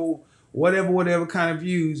 patriarchal, whatever kind of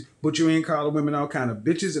views, but you ain't calling women all kind of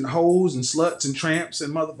bitches and hoes and sluts and tramps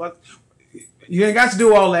and motherfuckers. You ain't got to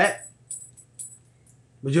do all that.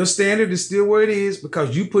 But your standard is still where it is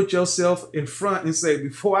because you put yourself in front and say,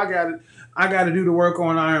 before I got to do the work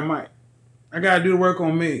on Iron Mike. I got to do the work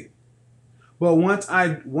on me. But once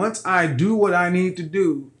I do what I need to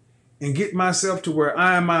do and get myself to where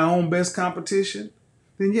I am my own best competition,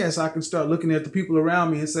 then yes, I can start looking at the people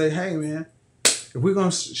around me and say, hey, man, if we're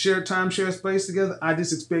going to share time, share space together, I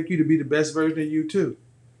just expect you to be the best version of you too.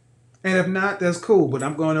 And if not, that's cool, but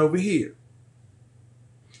I'm going over here.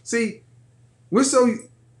 See, we're so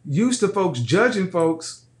used to folks judging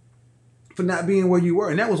folks for not being where you were.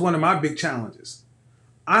 And that was one of my big challenges.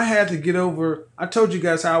 I had to get over, I told you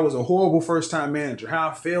guys how I was a horrible first-time manager, how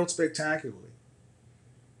I failed spectacularly.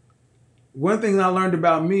 One thing I learned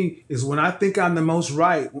about me is when I think I'm the most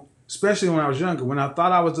right, especially when I was younger, when I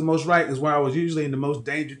thought I was the most right is when I was usually in the most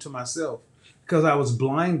danger to myself because I was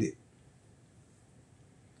blinded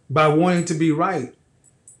by wanting to be right.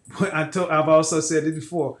 But I've also said it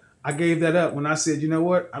before. I gave that up when I said, you know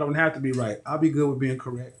what? I don't have to be right. I'll be good with being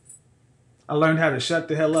correct. I learned how to shut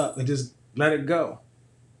the hell up and just let it go.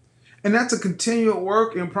 And that's a continual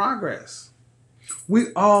work in progress.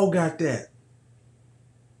 We all got that.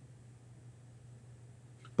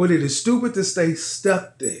 But it is stupid to stay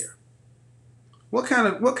stuck there. What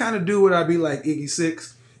kind of dude would I be like Iggy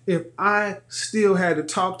Six if I still had to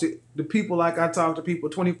talk to the people like I talked to people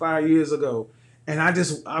 25 years ago, and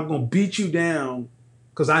I'm gonna beat you down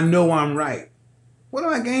because I know I'm right? What do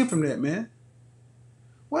I gain from that, man?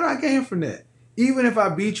 What do I gain from that? Even if I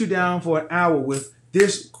beat you down for an hour with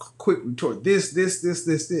this quick retort, this,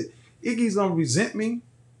 Iggy's gonna resent me.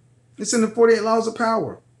 It's in the 48 laws of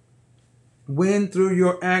power. Win through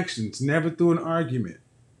your actions, never through an argument.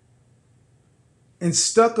 And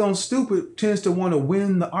stuck on stupid tends to want to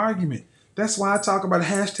win the argument. That's why I talk about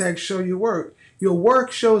hashtag show your work. Your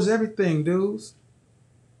work shows everything, dudes.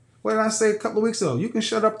 What did I say a couple of weeks ago? You can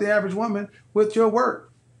shut up the average woman with your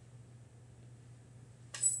work.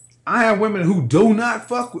 I have women who do not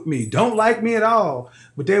fuck with me, don't like me at all,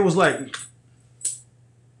 but they was like,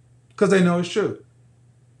 because they know it's true.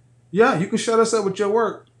 Yeah, you can shut us up with your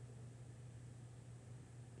work.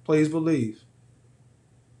 Please believe.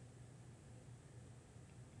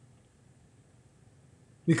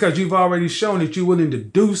 Because you've already shown that you're willing to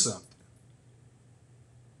do something.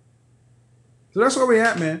 So that's where we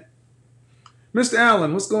at, man. Mr.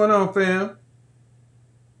 Allen, what's going on, fam?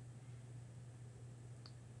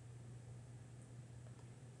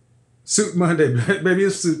 Suit Monday, baby,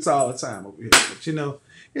 it's suits all the time over here. But you know,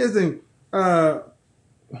 here's the thing.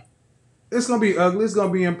 It's going to be ugly. It's going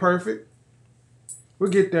to be imperfect. We'll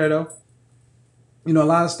get there, though. You know, a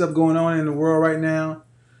lot of stuff going on in the world right now.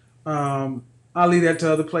 I'll leave that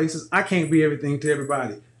to other places. I can't be everything to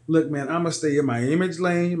everybody. Look, man, I'm going to stay in my image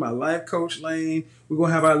lane, my life coach lane. We're going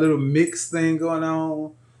to have our little mix thing going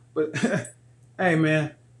on. But, hey,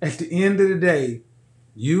 man, at the end of the day,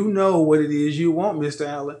 you know what it is you want, Mr.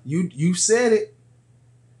 Allen. You said it.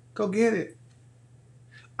 Go get it.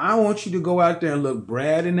 I want you to go out there and look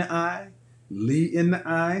Brad in the eye, Lee in the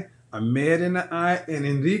eye, Ahmed in the eye, and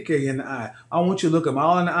Enrique in the eye. I want you to look them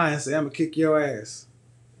all in the eye and say, I'm going to kick your ass.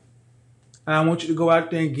 And I want you to go out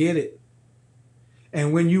there and get it.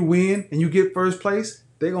 And when you win and you get first place,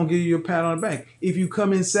 they're going to give you a pat on the back. If you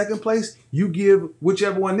come in second place, you give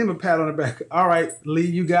whichever one of them a pat on the back. All right, Lee,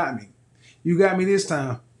 you got me. You got me this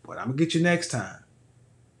time, but I'm going to get you next time.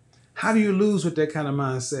 How do you lose with that kind of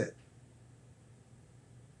mindset?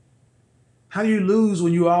 How do you lose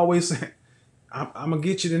when you always say, I'm going to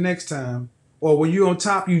get you the next time? Or when you're on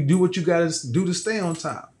top, you do what you got to do to stay on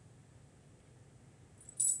top.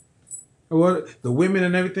 Or the women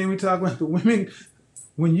and everything we talk about, the women,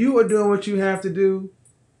 when you are doing what you have to do,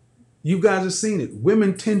 you guys have seen it.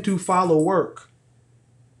 Women tend to follow work.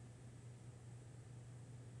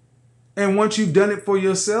 And once you've done it for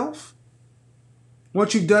yourself,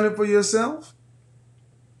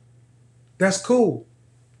 that's cool.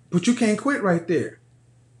 But you can't quit right there.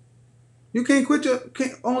 You can't quit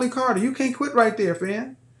only Carter. You can't quit right there,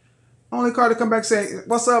 fam. Only Carter come back and say,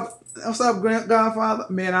 what's up, Godfather?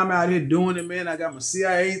 Man, I'm out here doing it, man. I got my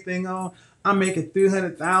CIA thing on. I'm making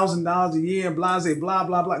 $300,000 a year and blah, blah,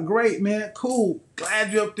 blah, blah. Great, man. Cool.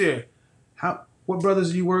 Glad you're up there. What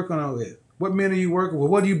brothers are you working on with? What men are you working with?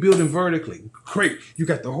 What are you building vertically? Great. You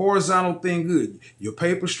got the horizontal thing good. Your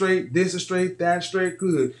paper straight, this is straight, that straight,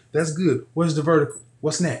 good. That's good. What's the vertical?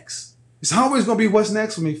 What's next? It's always going to be what's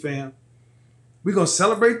next for me, fam. We're going to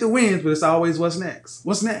celebrate the wins, but it's always what's next.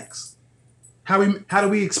 What's next? How do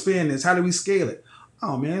we expand this? How do we scale it?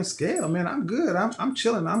 Oh, man, scale, man. I'm good. I'm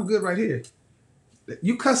chilling. I'm good right here.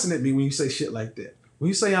 You cussing at me when you say shit like that. When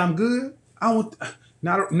you say I'm good,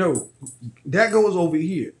 no. That goes over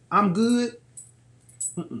here. I'm good.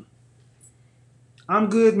 I'm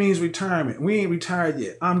good means retirement. We ain't retired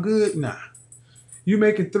yet. I'm good? Nah. You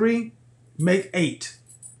making 3, make 8.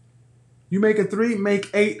 You making 3, make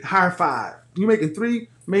 8, hire 5. You making 3,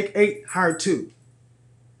 make 8, hire 2.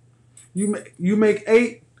 You make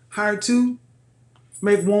 8, hire 2,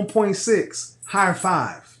 make 1.6, hire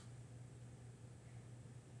 5.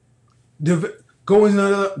 Go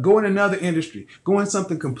in another industry. Go in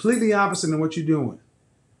something completely opposite than what you're doing.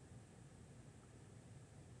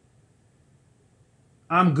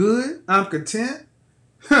 I'm good. I'm content.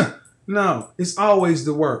 No, it's always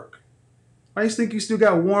the work. Why you think you still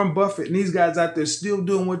got Warren Buffett and these guys out there still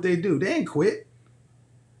doing what they do? They ain't quit.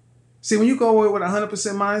 See, when you go away with a 100%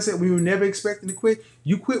 mindset, when you're never expecting to quit,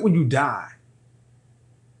 you quit when you die.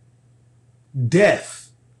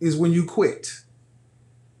 Death is when you quit.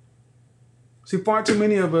 See, far too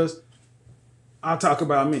many of us, I'll talk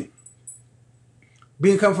about me.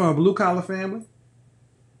 Coming from a blue-collar family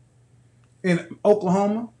in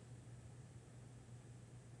Oklahoma,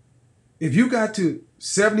 if you got to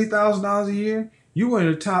 $70,000 a year, you were in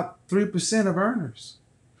the top 3% of earners.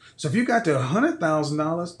 So if you got to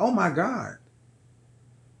 $100,000, oh my God.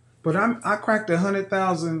 But I cracked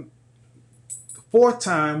 $100,000 the 4th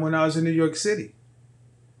time when I was in New York City.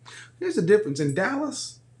 Here's the difference. In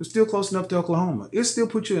Dallas, it's still close enough to Oklahoma. It still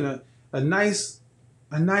puts you in a nice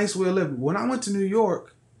way of living. When I went to New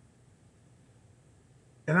York,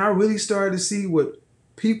 and I really started to see what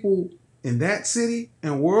people in that city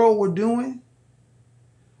and world were doing,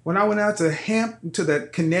 when I went out to that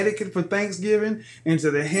Connecticut for Thanksgiving and to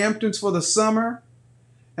the Hamptons for the summer,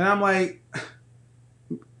 and I'm like,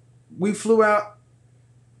 we flew out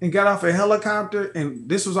and got off a helicopter, and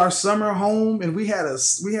this was our summer home, and we have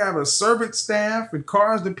a servant staff and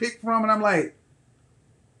cars to pick from, and I'm like,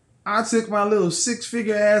 I took my little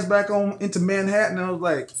 6-figure ass back on into Manhattan, and I was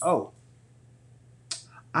like, oh,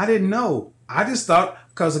 I didn't know. I just thought,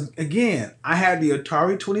 because again, I had the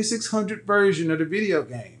Atari 2600 version of the video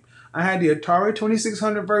game. I had the Atari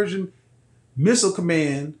 2600 version Missile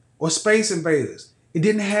Command or Space Invaders. It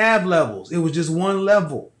didn't have levels. It was just one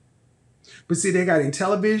level. But see, they got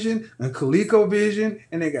Intellivision and ColecoVision,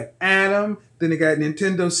 and they got Atom, then they got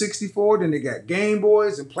Nintendo 64, then they got Game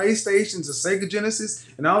Boys and PlayStations and Sega Genesis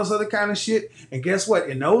and all this other kind of shit. And guess what?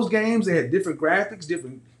 In those games, they had different graphics,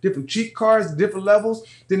 different cheat cards, different levels.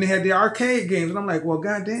 Then they had the arcade games. And I'm like, well,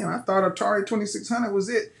 goddamn, I thought Atari 2600 was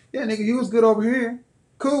it. Yeah, nigga, you was good over here.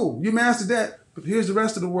 Cool, you mastered that. But here's the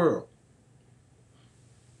rest of the world.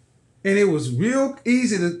 And it was real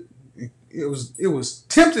easy to... It was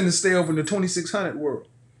tempting to stay over in the 2600 world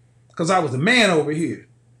because I was the man over here.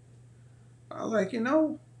 I was like,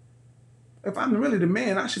 if I'm really the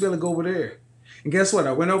man, I should be able to go over there. And guess what?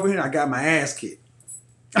 I went over here and I got my ass kicked.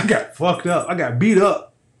 I got fucked up. I got beat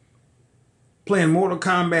up playing Mortal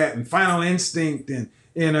Kombat and Final Instinct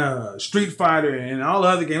and Street Fighter and all the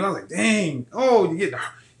other games. I was like, dang. Oh, you get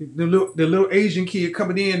the little Asian kid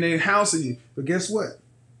coming in their house of you. But guess what?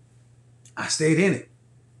 I stayed in it.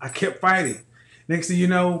 I kept fighting. Next thing you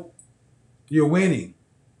know, you're winning.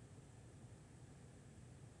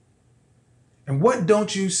 And what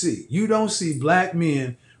don't you see? You don't see black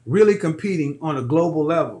men really competing on a global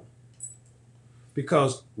level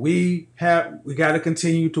because we got to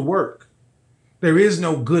continue to work. There is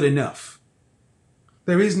no good enough.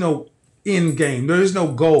 There is no end game. There is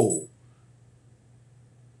no goal.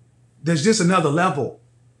 There's just another level.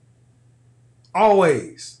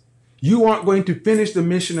 Always. You aren't going to finish the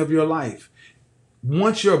mission of your life.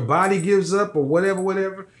 Once your body gives up or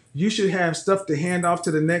whatever, you should have stuff to hand off to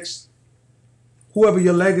the next, whoever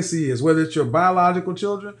your legacy is, whether it's your biological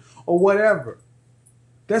children or whatever.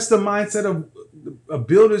 That's the mindset of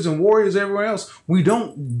builders and warriors everywhere else. We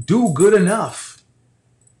don't do good enough.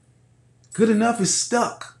 Good enough is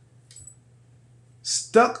stuck.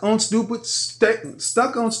 Stuck on stupid, stupid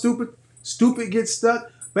gets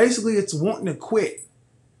stuck. Basically, it's wanting to quit.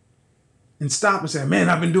 And stop and say, man,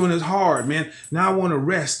 I've been doing this hard, man. Now I want to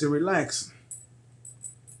rest and relax.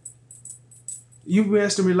 You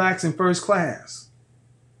rest and relax in first class.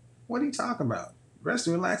 What are you talking about? Rest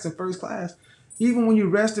and relax in first class. Even when you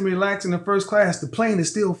rest and relax in the first class, the plane is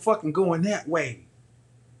still fucking going that way.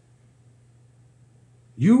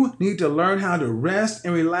 You need to learn how to rest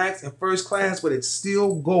and relax in first class, but it's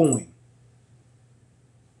still going.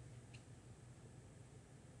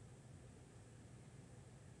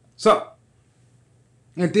 So,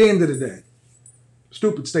 at the end of the day,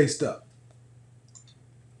 stupid stay stuck.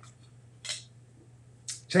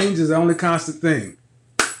 Change is the only constant thing.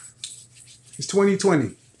 It's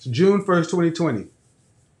 2020. It's June 1st, 2020.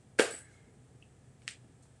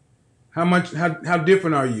 How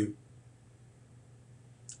different are you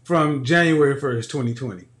from January 1st,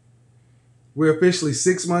 2020? We're officially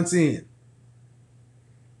 6 months in.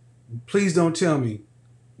 Please don't tell me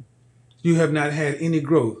you have not had any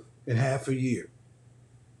growth in half a year.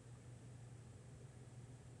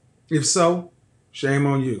 If so, shame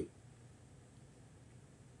on you.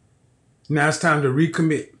 Now it's time to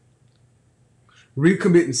recommit.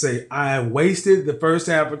 Recommit and say, I wasted the first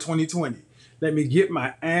half of 2020. Let me get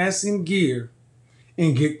my ass in gear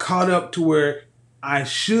and get caught up to where I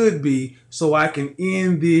should be so I can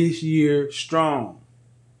end this year strong.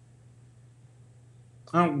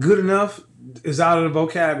 Good enough is out of the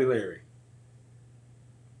vocabulary.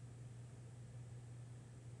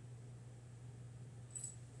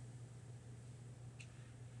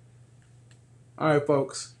 All right,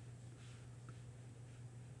 folks.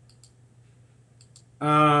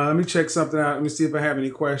 Let me check something out. Let me see if I have any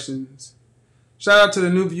questions. Shout out to the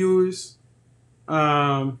new viewers.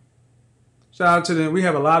 Shout out to we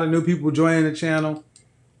have a lot of new people joining the channel.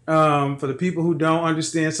 For the people who don't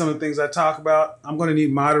understand some of the things I talk about, I'm going to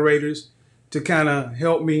need moderators to kind of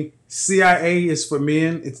help me. CIA is for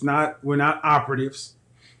men. We're not operatives.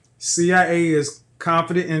 CIA is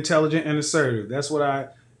confident, intelligent, and assertive. That's what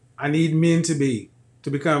I need men to be,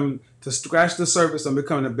 to scratch the surface and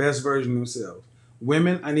become the best version of themselves.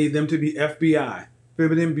 Women, I need them to be FBI,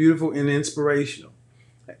 feminine, beautiful, and inspirational.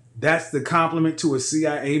 That's the compliment to a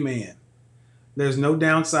CIA man. There's no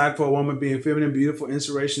downside for a woman being feminine, beautiful,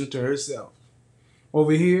 inspirational to herself.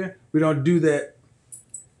 Over here, we don't do that.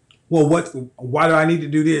 Well, why do I need to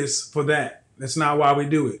do this for that? That's not why we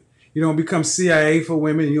do it. You don't become CIA for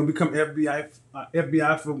women, and you don't become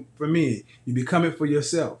FBI for men. You become it for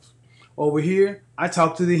yourself. Over here, I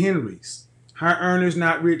talk to the Henrys. High earners,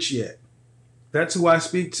 not rich yet. That's who I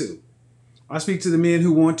speak to. I speak to the men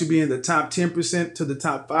who want to be in the top 10% to the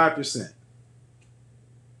top 5%.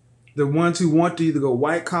 The ones who want to either go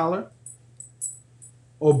white collar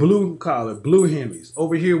or blue collar, blue Henrys.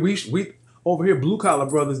 Over here, blue collar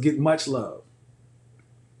brothers get much love.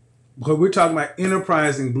 But we're talking about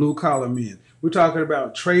enterprising blue collar men. We're talking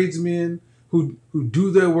about tradesmen who do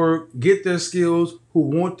their work, get their skills, who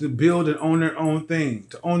want to build and own their own thing,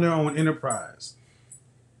 to own their own enterprise.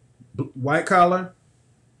 White collar,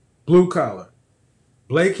 blue collar.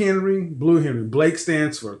 Blake Henry, blue Henry. Blake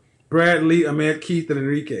stands for Brad, Lee, Ahmed, Keith, and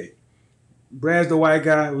Enrique. Brad's the white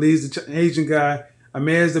guy, Lee's the Asian guy,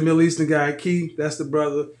 Ahmed's the Middle Eastern guy, Keith, that's the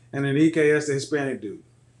brother, and Enrique, that's the Hispanic dude.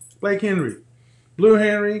 Blake Henry. Blue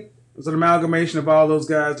Henry is an amalgamation of all those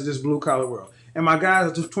guys to just blue collar world. And my guys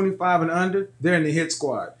are just 25 and under, they're in the hit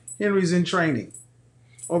squad. Henry's in training.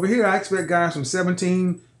 Over here, I expect guys from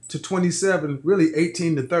 17 to 27, really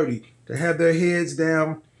 18 to 30, to have their heads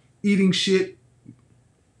down, eating shit,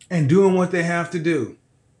 and doing what they have to do.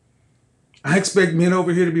 I expect men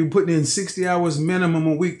over here to be putting in 60 hours minimum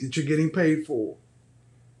a week that you're getting paid for.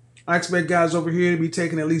 I expect guys over here to be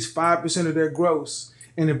taking at least 5% of their gross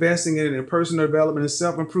and investing it in personal development and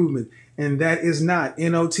self-improvement. And that is not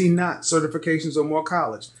NOT, not certifications or more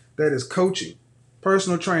college. That is coaching,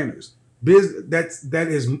 personal trainers, business. That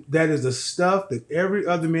is the stuff that every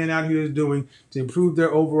other man out here is doing to improve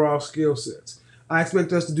their overall skill sets. I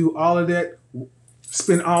expect us to do all of that,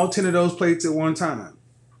 spin all 10 of those plates at one time.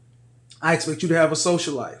 I expect you to have a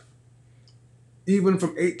social life. Even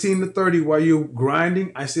from 18 to 30, while you're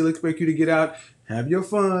grinding, I still expect you to get out, have your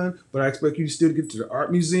fun, but I expect you to still get to the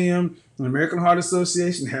Art Museum, the American Heart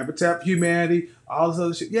Association, Habitat for Humanity, all this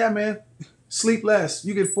other shit. Yeah, man, sleep less.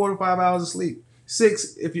 You get 4 to 5 hours of sleep.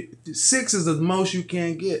 6 is the most you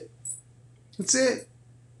can get. That's it.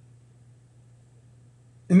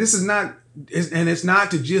 And this is not, and it's not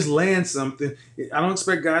to just land something. I don't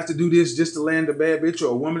expect guys to do this just to land a bad bitch, or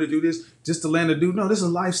a woman to do this just to land a dude. No, this is a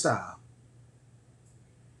lifestyle.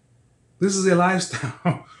 This is a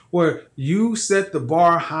lifestyle where you set the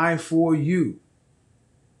bar high for you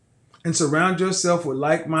and surround yourself with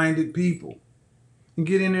like-minded people and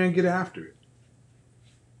get in there and get after it.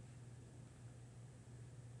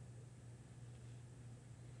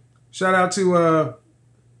 Shout out to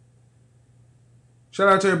Shout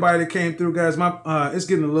out to everybody that came through, guys. It's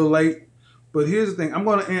getting a little late, but here's the thing: I'm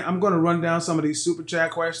gonna run down some of these super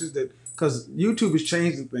chat questions because YouTube is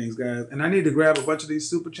changing things, guys, and I need to grab a bunch of these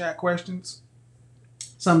super chat questions.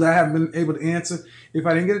 Some that I haven't been able to answer. If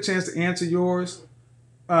I didn't get a chance to answer yours,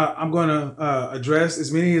 I'm gonna address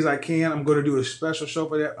as many as I can. I'm gonna do a special show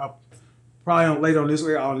for that. Probably later on this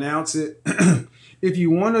way, I'll announce it. If you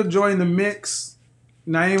want to join the mix,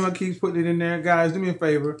 Naima keeps putting it in there, guys. Do me a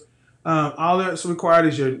favor. All that's required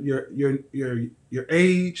is your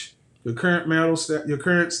age, your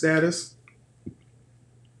current status,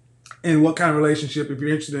 and what kind of relationship, if you're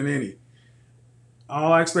interested in any.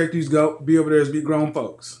 All I expect you to be over there is be grown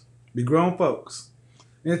folks. Be grown folks.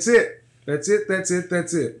 That's it. That's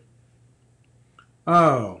it.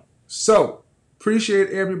 Oh, so appreciate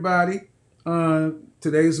everybody.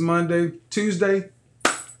 Today's Monday. Tuesday,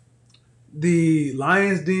 the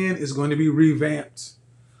Lion's Den is going to be revamped.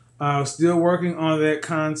 Still working on that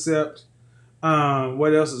concept.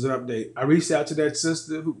 What else is an update? I reached out to that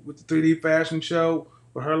sister with the 3D fashion show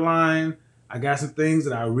with her line. I got some things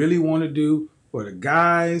that I really want to do for the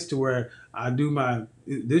guys, to where I do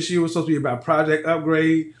this year was supposed to be about project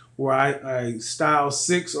upgrade, where I style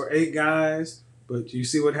 6 or 8 guys, but you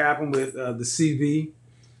see what happened with the CV.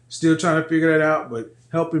 Still trying to figure that out, but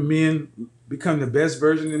helping men become the best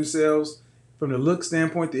version of themselves from the look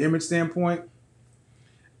standpoint, the image standpoint.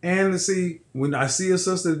 And to see, when I see a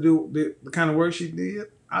sister do the kind of work she did,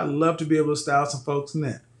 I love to be able to style some folks in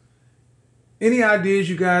that. Any ideas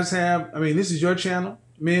you guys have? I mean, this is your channel,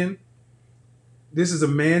 men. This is a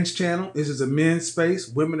man's channel. This is a men's space.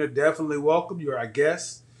 Women are definitely welcome. You're our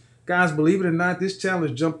guests. Guys, believe it or not, this channel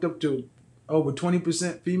has jumped up to over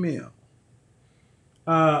 20% female.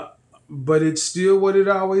 But it's still what it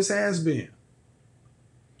always has been.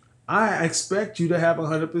 I expect you to have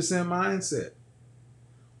 100% mindset.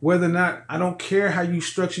 Whether or not, I don't care how you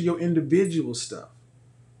structure your individual stuff,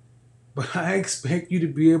 but I expect you to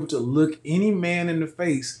be able to look any man in the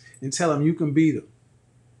face and tell him you can beat him.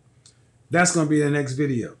 That's going to be the next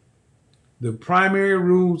video. The primary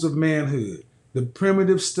rules of manhood, the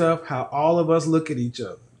primitive stuff, how all of us look at each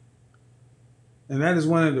other. And that is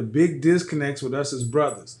one of the big disconnects with us as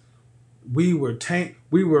brothers. The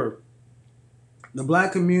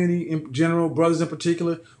black community in general, brothers in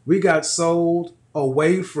particular, we got sold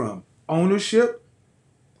away from ownership,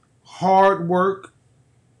 hard work,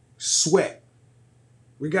 sweat.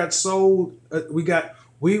 We got sold,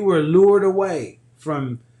 we were lured away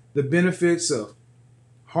from the benefits of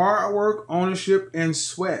hard work, ownership, and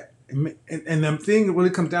sweat. And the thing that really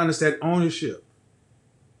comes down is that ownership.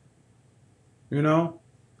 You know,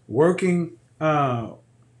 working, we're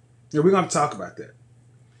going to talk about that.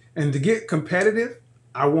 And to get competitive,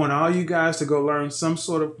 I want all you guys to go learn some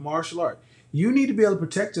sort of martial art. You need to be able to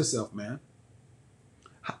protect yourself, man.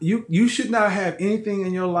 You should not have anything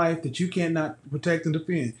in your life that you cannot protect and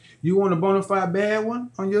defend. You want a bona fide bad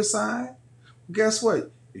one on your side? Guess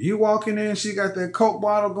what? If you walk in there and she got that Coke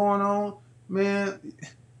bottle going on, man,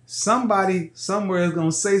 somebody somewhere is going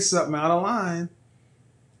to say something out of line.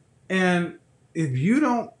 And if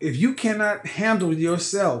you cannot handle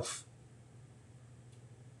yourself,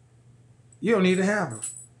 you don't need to have her.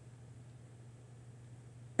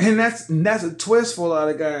 And that's a twist for a lot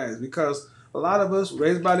of guys, because a lot of us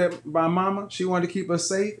raised by mama, she wanted to keep us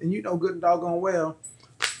safe, and you know good and doggone well,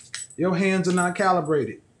 your hands are not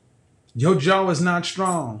calibrated. Your jaw is not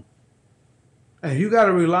strong. And if you got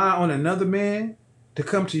to rely on another man to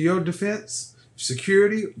come to your defense,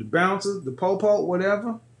 security, the bouncer, the po-po,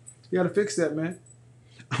 whatever, you got to fix that, man.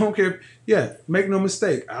 I don't care. Yeah, make no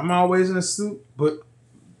mistake. I'm always in a suit, but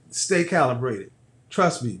stay calibrated.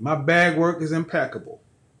 Trust me, my bag work is impeccable.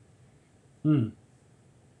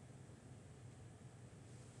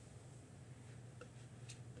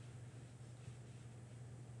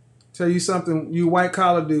 Tell you something, you white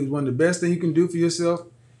collar dudes, one of the best thing you can do for yourself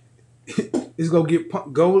is go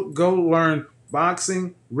learn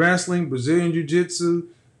boxing, wrestling, Brazilian jiu-jitsu,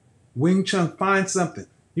 Wing Chun. Find something.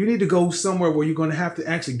 You need to go somewhere where you're going to have to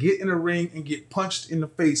actually get in a ring and get punched in the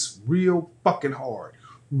face real fucking hard.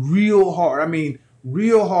 Real hard. I mean,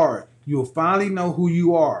 real hard. You'll finally know who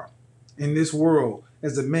you are in this world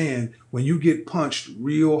as a man when you get punched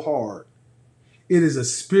real hard. It is a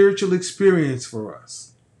spiritual experience for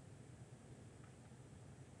us.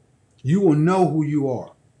 You will know who you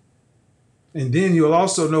are. And then you'll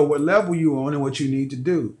also know what level you're on and what you need to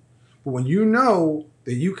do. But when you know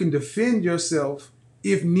that you can defend yourself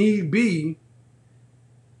if need be,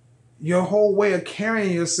 your whole way of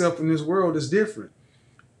carrying yourself in this world is different.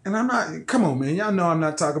 And I'm not, come on, man. Y'all know I'm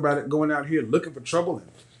not talking about it going out here looking for trouble. And,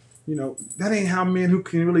 you know, that ain't how men who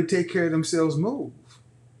can really take care of themselves move.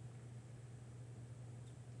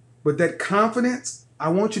 But that confidence, I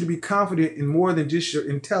want you to be confident in more than just your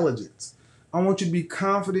intelligence. I want you to be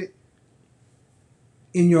confident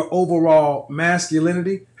in your overall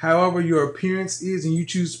masculinity, however your appearance is, and you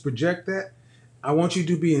choose to project that. I want you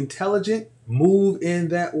to be intelligent, move in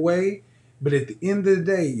that way. But at the end of the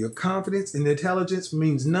day, your confidence and intelligence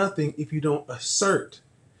means nothing if you don't assert.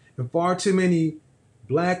 And far too many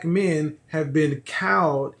black men have been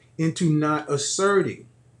cowed into not asserting.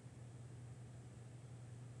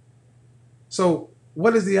 So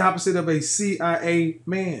what is the opposite of a CIA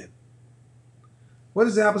man? What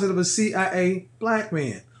is the opposite of a CIA black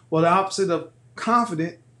man? Well, the opposite of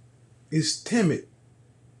confident is timid.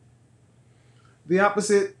 The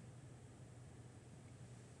opposite,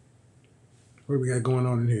 what do we got going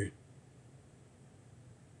on in here?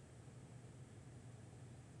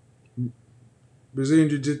 Brazilian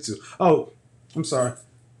Jiu-Jitsu. Oh, I'm sorry.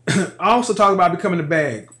 I also talk about becoming a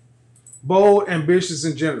bag. Bold, ambitious,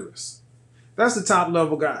 and generous. That's the top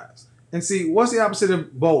level guys. And see, what's the opposite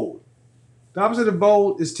of bold? The opposite of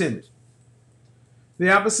bold is timid.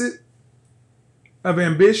 The opposite of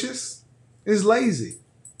ambitious is lazy.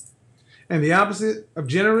 And the opposite of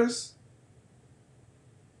generous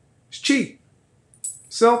is cheap.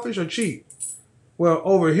 Selfish or cheap. Well,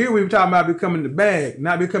 over here we were talking about becoming the bag,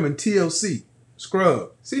 not becoming TLC,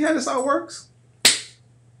 scrub. See how this all works?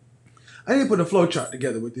 I need to put a flow chart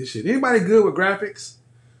together with this shit. Anybody good with graphics?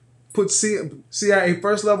 Put CIA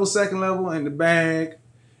first level, second level in the bag.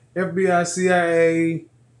 FBI, CIA,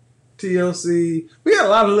 TLC. We got a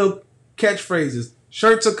lot of little catchphrases.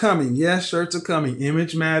 Shirts are coming. Yes, shirts are coming.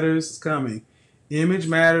 Image matters is coming. Image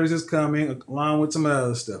matters is coming, along with some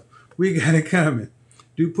other stuff. We got it coming.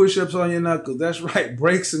 Do push-ups on your knuckles. That's right.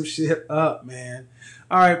 Break some shit up, man.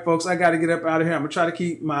 All right, folks, I got to get up out of here. I'm going to try to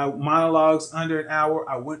keep my monologues under an hour.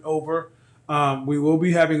 I went over. We will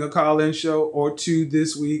be having a call-in show or two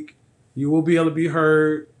this week. You will be able to be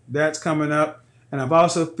heard. That's coming up. And I've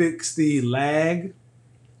also fixed the lag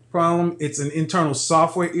problem. It's an internal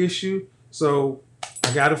software issue, so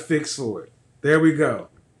I got a fix for it. There we go.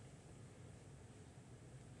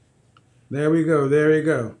 There we go. There we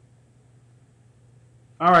go.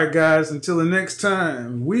 All right, guys, until the next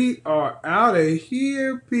time, we are out of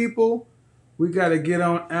here, people. We got to get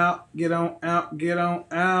on out, get on out, get on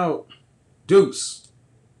out. Deuce.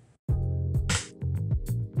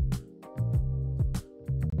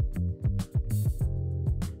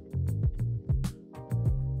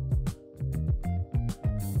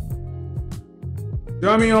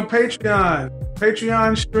 Join me on Patreon.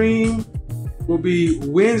 Patreon stream will be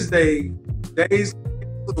Wednesday. Days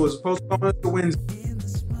was postponed to Wednesday.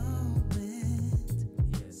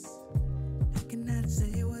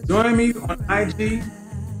 Join me on IG.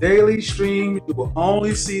 Daily stream. You will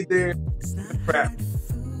only see there crap.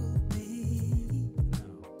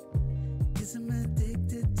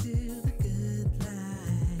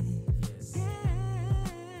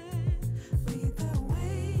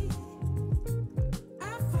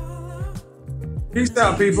 Peace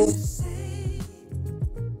out, people.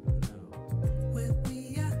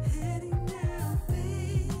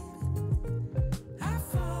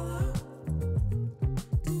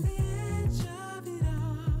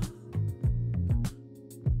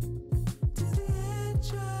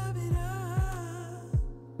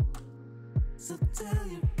 So tell